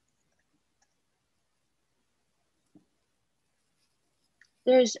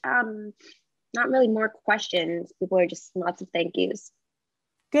 There's not really more questions. People are just lots of thank yous.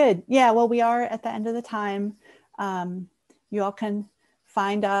 Good. Yeah, well, we are at the end of the time. You all can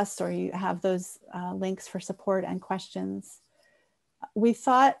find us, or you have those links for support and questions. We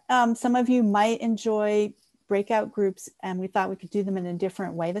thought some of you might enjoy breakout groups, and we thought we could do them in a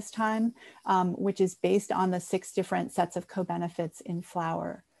different way this time, which is based on the 6 different sets of co-benefits in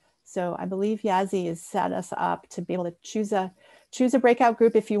flower. So I believe Yazzie has set us up to be able to choose a breakout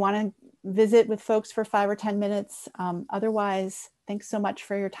group if you want to visit with folks for 5 or 10 minutes. Otherwise, thanks so much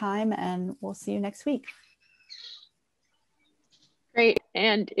for your time, and we'll see you next week. Great.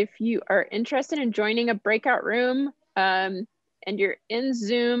 And if you are interested in joining a breakout room and you're in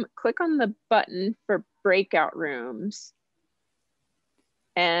Zoom, click on the button for breakout rooms.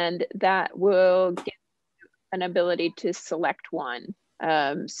 And that will give you an ability to select one.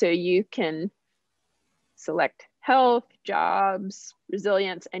 So you can select health, jobs,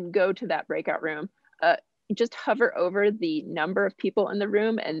 resilience, and go to that breakout room. Just hover over the number of people in the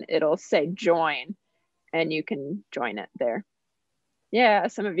room and it'll say join, and you can join it there. Yeah,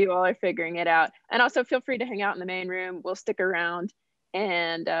 some of you all are figuring it out. And also feel free to hang out in the main room. We'll stick around,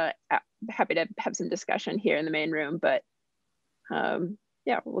 and happy to have some discussion here in the main room. But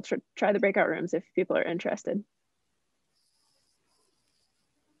yeah, we'll try the breakout rooms if people are interested.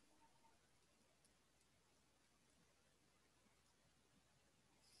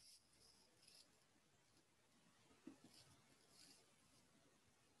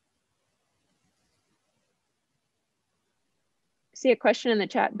 see a question in the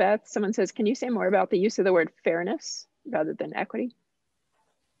chat, Beth. Someone says, can you say more about the use of the word fairness rather than equity?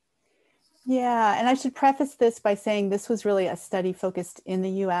 Yeah, and I should preface this by saying this was really a study focused in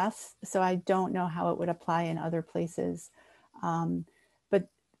the US, so I don't know how it would apply in other places. But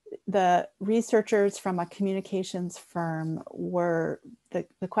the researchers from a communications firm were, the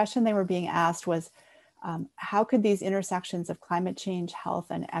question they were being asked was, how could these intersections of climate change, health,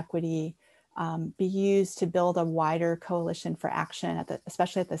 and equity be used to build a wider coalition for action,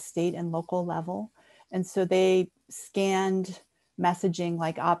 especially at the state and local level? And so they scanned messaging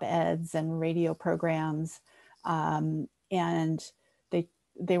like op-eds and radio programs, and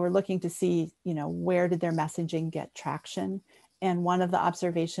they were looking to see, where did their messaging get traction? And one of the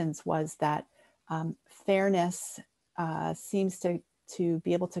observations was that fairness seems to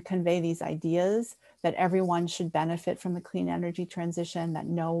be able to convey these ideas that everyone should benefit from the clean energy transition, that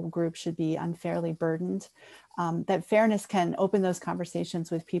no group should be unfairly burdened, that fairness can open those conversations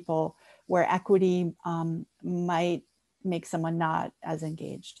with people where equity might make someone not as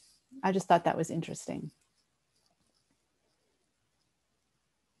engaged. I just thought that was interesting.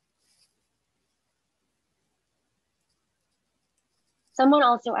 Someone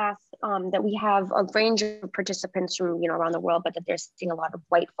also asked that we have a range of participants from around the world, but that they're seeing a lot of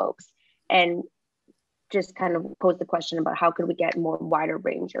white folks, and just kind of pose the question about how could we get more wider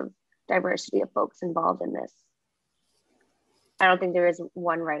range of diversity of folks involved in this. I don't think there is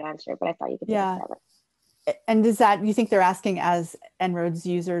one right answer, but I thought you could take a stab at it. And is that, you think they're asking as En-ROADS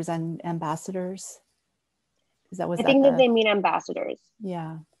users and ambassadors? I think that they mean ambassadors.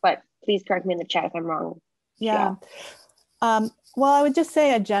 Yeah. But please correct me in the chat if I'm wrong. Yeah. Well, I would just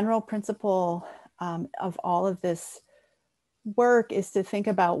say a general principle of all of this work is to think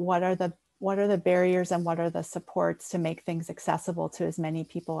about what are the barriers and what are the supports to make things accessible to as many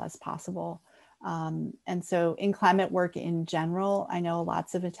people as possible. And so in climate work in general, I know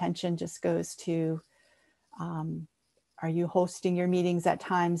lots of attention just goes to, are you hosting your meetings at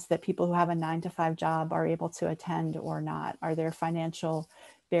times that people who have a 9-to-5 job are able to attend or not? Are there financial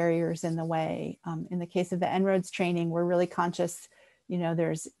barriers in the way? In the case of the En-ROADS training, we're really conscious,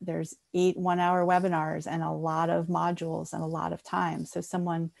 there's 8 one-hour webinars and a lot of modules and a lot of time. So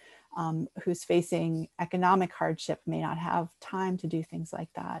someone who's facing economic hardship may not have time to do things like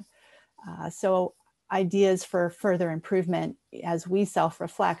that. So ideas for further improvement as we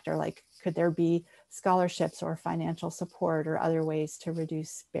self-reflect are like, could there be scholarships or financial support or other ways to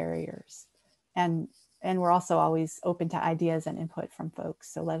reduce barriers? And we're also always open to ideas and input from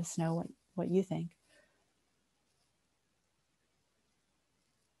folks. So let us know what you think.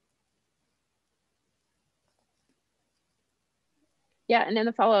 Yeah, and in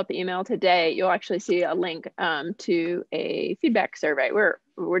the follow-up email today, you'll actually see a link to a feedback survey.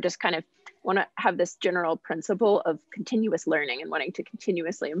 We're just kind of want to have this general principle of continuous learning and wanting to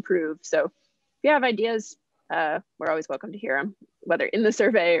continuously improve. So if you have ideas, we're always welcome to hear them, whether in the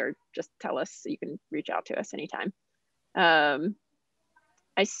survey or just tell us. You can reach out to us anytime.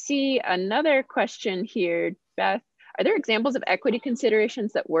 I see another question here, Beth. Are there examples of equity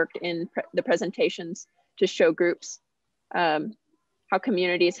considerations that worked in the presentations to show groups how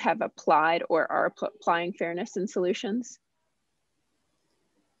communities have applied or are applying fairness in solutions?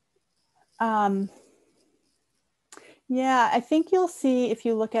 Yeah, I think you'll see if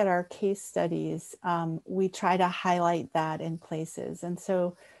you look at our case studies, we try to highlight that in places. And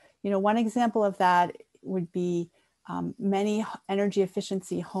so, one example of that would be many energy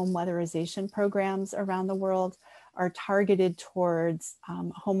efficiency home weatherization programs around the world are targeted towards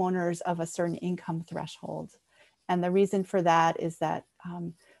homeowners of a certain income threshold. And the reason for that is that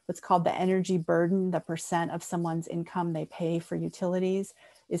what's called the energy burden, the percent of someone's income they pay for utilities,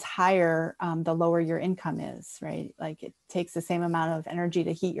 is higher the lower your income is, right? Like it takes the same amount of energy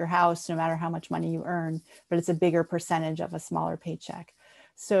to heat your house, no matter how much money you earn, but it's a bigger percentage of a smaller paycheck.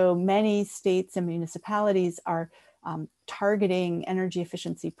 So many states and municipalities are targeting energy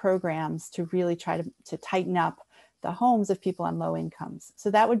efficiency programs to really try to tighten up the homes of people on low incomes.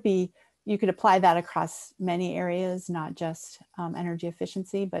 So that would be, you could apply that across many areas, not just energy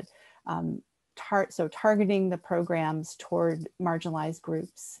efficiency, but so targeting the programs toward marginalized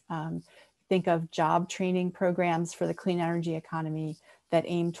groups. Think of job training programs for the clean energy economy that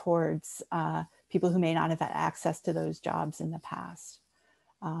aim towards people who may not have had access to those jobs in the past.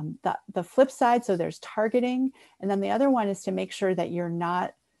 The flip side, so there's targeting, and then the other one is to make sure that you're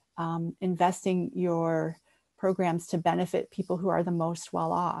not investing your programs to benefit people who are the most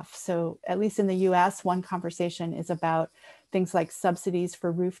well off. So at least in the US, one conversation is about things like subsidies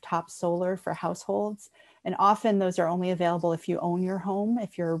for rooftop solar for households. And often those are only available if you own your home.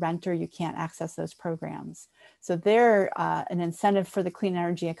 If you're a renter, you can't access those programs. So they're an incentive for the clean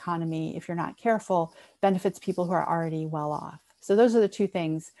energy economy, if you're not careful, benefits people who are already well off. So those are the two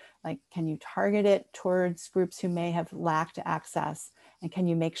things, like, can you target it towards groups who may have lacked access? And can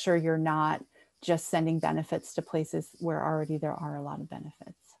you make sure you're not just sending benefits to places where already there are a lot of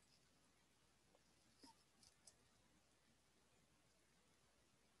benefits?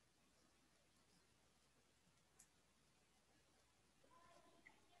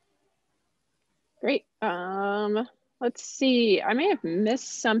 Great. Let's see. I may have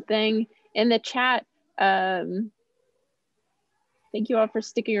missed something in the chat. Thank you all for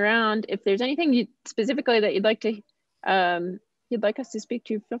sticking around. If there's anything specifically that you'd like us to speak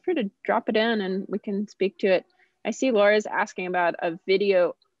to, feel free to drop it in and we can speak to it. I see Laura's asking about a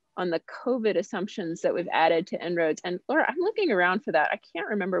video on the COVID assumptions that we've added to En-ROADS. And Laura, I'm looking around for that. I can't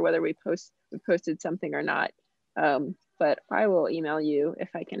remember whether we posted something or not, but I will email you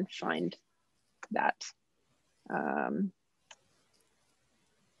if I can find that.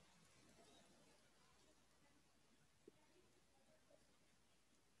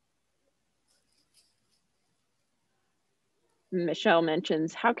 Michelle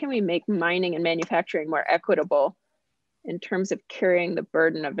mentions, how can we make mining and manufacturing more equitable in terms of carrying the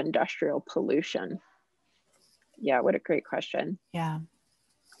burden of industrial pollution? Yeah, what a great question. Yeah.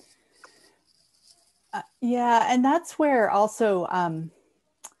 Yeah, and that's where also,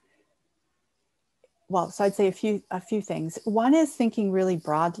 so I'd say a few things. One is thinking really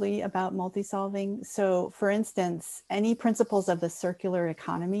broadly about multi-solving. So for instance, any principles of the circular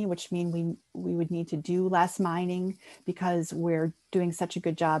economy, which mean we would need to do less mining because we're doing such a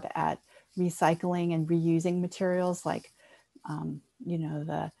good job at recycling and reusing materials like,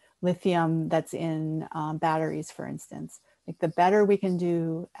 the lithium that's in batteries, for instance. Like, the better we can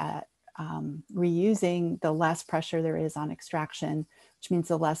do at reusing, the less pressure there is on extraction, which means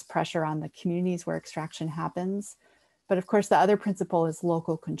the less pressure on the communities where extraction happens. But of course, the other principle is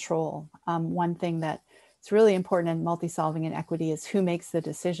local control. One thing that is really important in multi-solving and equity is who makes the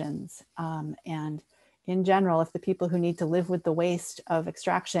decisions. And in general, if the people who need to live with the waste of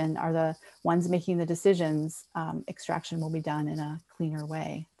extraction are the ones making the decisions, extraction will be done in a cleaner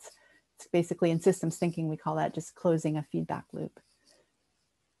way. It's basically, in systems thinking, we call that just closing a feedback loop.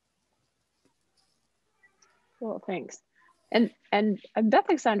 Cool, thanks. And Beth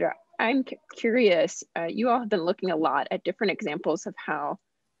Alexandra, I'm curious, you all have been looking a lot at different examples of how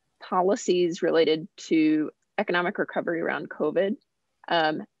policies related to economic recovery around COVID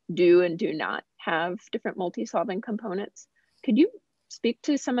do and do not have different multi-solving components. Could you speak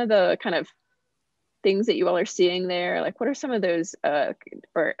to some of the kind of things that you all are seeing there? Like, what are some of those,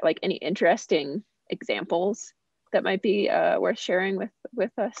 or like any interesting examples that might be worth sharing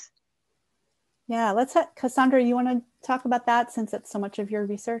with us? Yeah, let's have, Cassandra, you want to talk about that since it's so much of your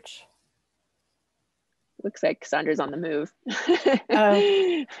research? Looks like Cassandra's on the move.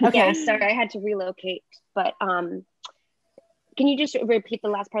 Okay. Yeah, sorry, I had to relocate, but can you just repeat the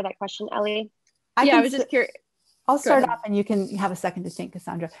last part of that question, Ellie? Yeah, I was just curious. I'll start off and you can have a second to think,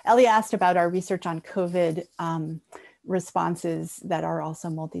 Cassandra. Ellie asked about our research on COVID responses that are also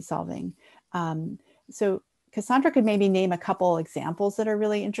multi-solving. So Cassandra could maybe name a couple examples that are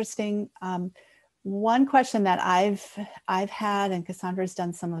really interesting. One question that I've had, and Cassandra's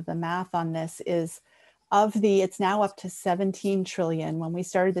done some of the math on this, is it's now up to 17 trillion. When we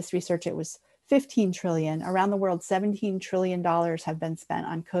started this research, it was 15 trillion. Around the world, $17 trillion have been spent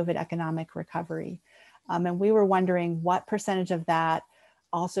on COVID economic recovery. And we were wondering what percentage of that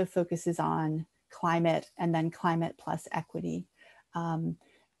also focuses on climate and then climate plus equity.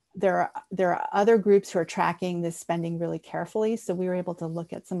 There are other groups who are tracking this spending really carefully. So we were able to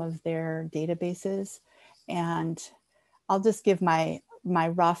look at some of their databases, and I'll just give my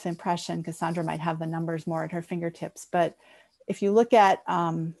rough impression. Cassandra might have the numbers more at her fingertips, but if you look at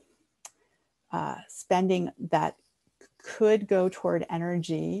spending that could go toward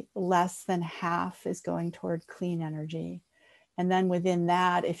energy, less than half is going toward clean energy. And then within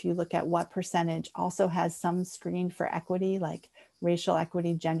that, if you look at what percentage also has some screen for equity, like racial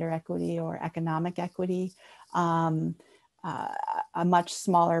equity, gender equity, or economic equity, a much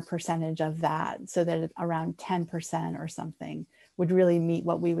smaller percentage of that, so that around 10% or something would really meet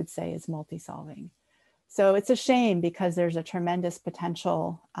what we would say is multi-solving. So it's a shame because there's a tremendous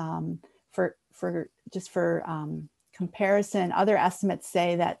potential for comparison. Other estimates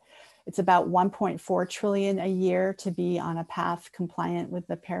say that it's about 1.4 trillion a year to be on a path compliant with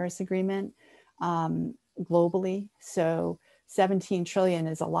the Paris Agreement globally. So 17 trillion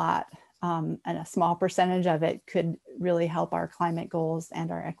is a lot, and a small percentage of it could really help our climate goals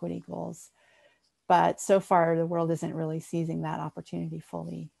and our equity goals. but so far the world isn't really seizing that opportunity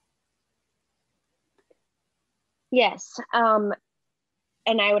fully. Yes. And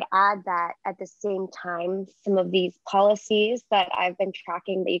I would add that at the same time, some of these policies that I've been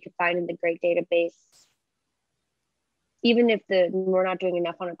tracking that you can find in the Great Database, even if we're not doing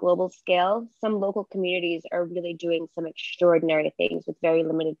enough on a global scale, some local communities are really doing some extraordinary things with very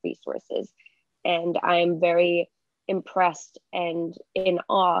limited resources. And I'm very impressed and in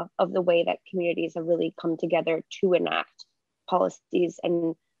awe of the way that communities have really come together to enact policies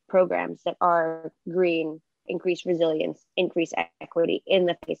and programs that are green, increase resilience, increase equity in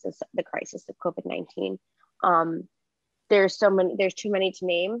the face of the crisis of COVID-19. There's too many to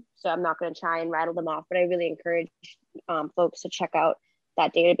name, so I'm not going to try and rattle them off, but I really encourage folks to check out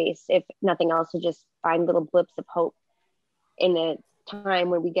that database, if nothing else, to just find little blips of hope in a time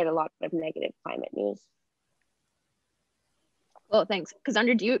when we get a lot of negative climate news. Well, thanks.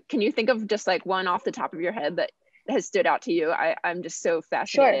 Cassandra, can you think of just like one off the top of your head that has stood out to you? I'm just so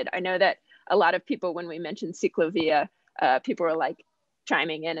fascinated. Sure. I know that a lot of people, when we mentioned Ciclovia, people were like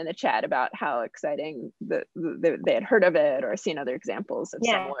chiming in the chat about how exciting they had heard of it or seen other examples of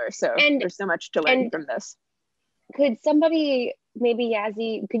similar. So there's so much to learn from this. Could somebody, maybe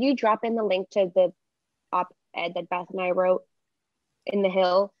Yazzie, could you drop in the link to the op-ed that Beth and I wrote in The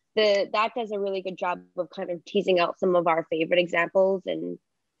Hill? That does a really good job of kind of teasing out some of our favorite examples and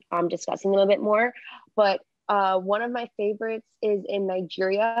discussing them a bit more. But one of my favorites is in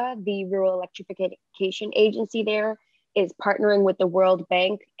Nigeria. The Rural Electrification Agency there is partnering with the World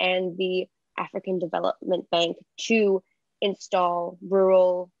Bank and the African Development Bank to install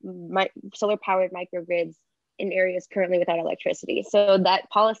rural solar-powered microgrids in areas currently without electricity. So that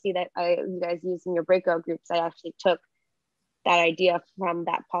policy that you guys use in your breakout groups, I actually took that idea from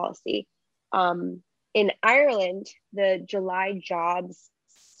that policy. In Ireland, the July Jobs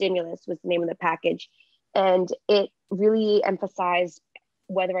Stimulus was the name of the package, and it really emphasized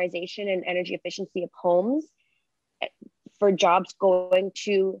weatherization and energy efficiency of homes for jobs going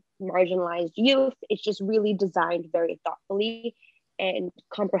to marginalized youth. It's just really designed very thoughtfully and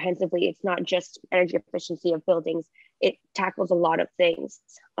comprehensively. It's not just energy efficiency of buildings, it tackles a lot of things.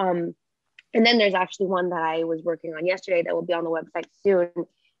 And then there's actually one that I was working on yesterday that will be on the website soon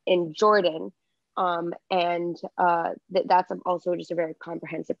in Jordan. That's also just a very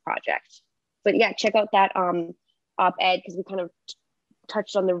comprehensive project. But yeah, check out that op-ed, because we kind of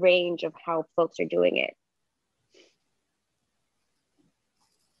touched on the range of how folks are doing it.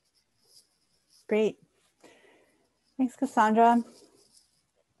 Great. Thanks, Cassandra. Does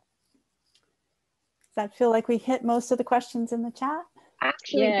that feel like we hit most of the questions in the chat?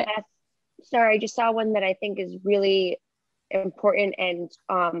 Actually, yeah. Beth, sorry, I just saw one that I think is really important, and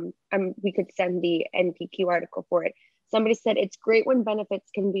we could send the NPQ article for it. Somebody said, it's great when benefits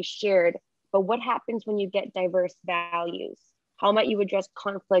can be shared, but what happens when you get diverse values? How might you address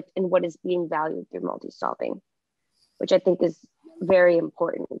conflict in what is being valued through multi-solving? Which I think is very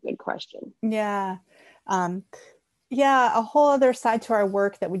important and good question. Yeah. Yeah, a whole other side to our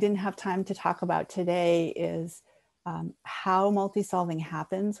work that we didn't have time to talk about today is how multi-solving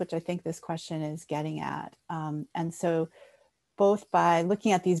happens, which I think this question is getting at. And so both by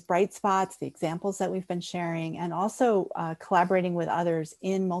looking at these bright spots, the examples that we've been sharing, and also collaborating with others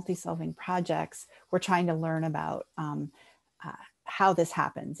in multi-solving projects, we're trying to learn about how this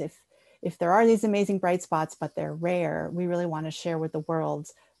happens. If there are these amazing bright spots, but they're rare, we really want to share with the world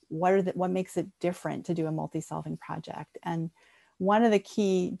what makes it different to do a multi-solving project. And one of the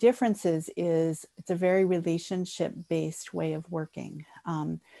key differences is it's a very relationship-based way of working.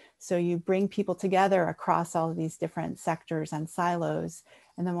 So you bring people together across all of these different sectors and silos.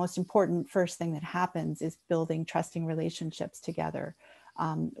 And the most important first thing that happens is building trusting relationships together,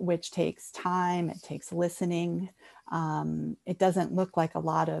 which takes time, it takes listening. It doesn't look like a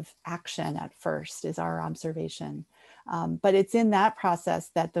lot of action at first, is our observation. But it's in that process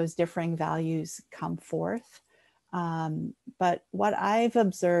that those differing values come forth. But what I've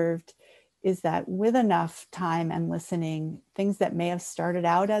observed is that with enough time and listening, things that may have started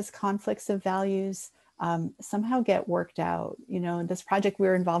out as conflicts of values somehow get worked out. You know, this project we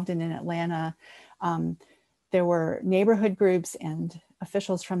were involved in Atlanta, there were neighborhood groups and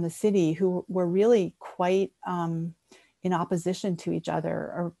officials from the city who were really quite in opposition to each other,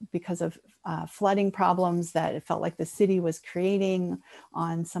 or because of flooding problems that it felt like the city was creating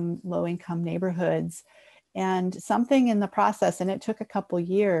on some low-income neighborhoods. And something in the process, and it took a couple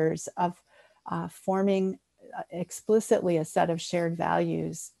years of forming explicitly a set of shared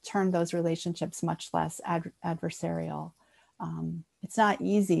values, turned those relationships much less adversarial. It's not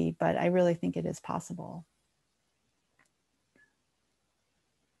easy, but I really think it is possible.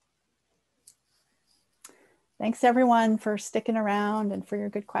 Thanks everyone for sticking around and for your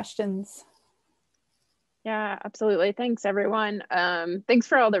good questions. Yeah, absolutely. Thanks, everyone. Thanks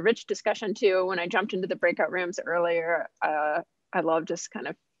for all the rich discussion too. When I jumped into the breakout rooms earlier, I love just kind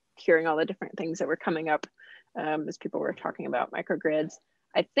of hearing all the different things that were coming up as people were talking about microgrids.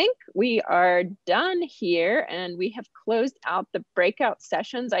 I think we are done here and we have closed out the breakout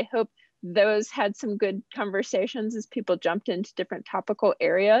sessions. I hope those had some good conversations as people jumped into different topical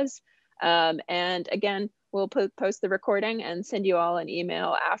areas. And again, we'll post the recording and send you all an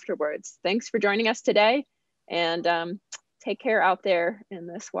email afterwards. Thanks for joining us today, and take care out there in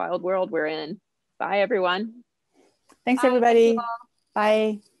this wild world we're in. Bye, everyone. Thanks, Bye. everybody. Thank you all.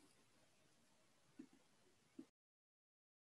 Bye.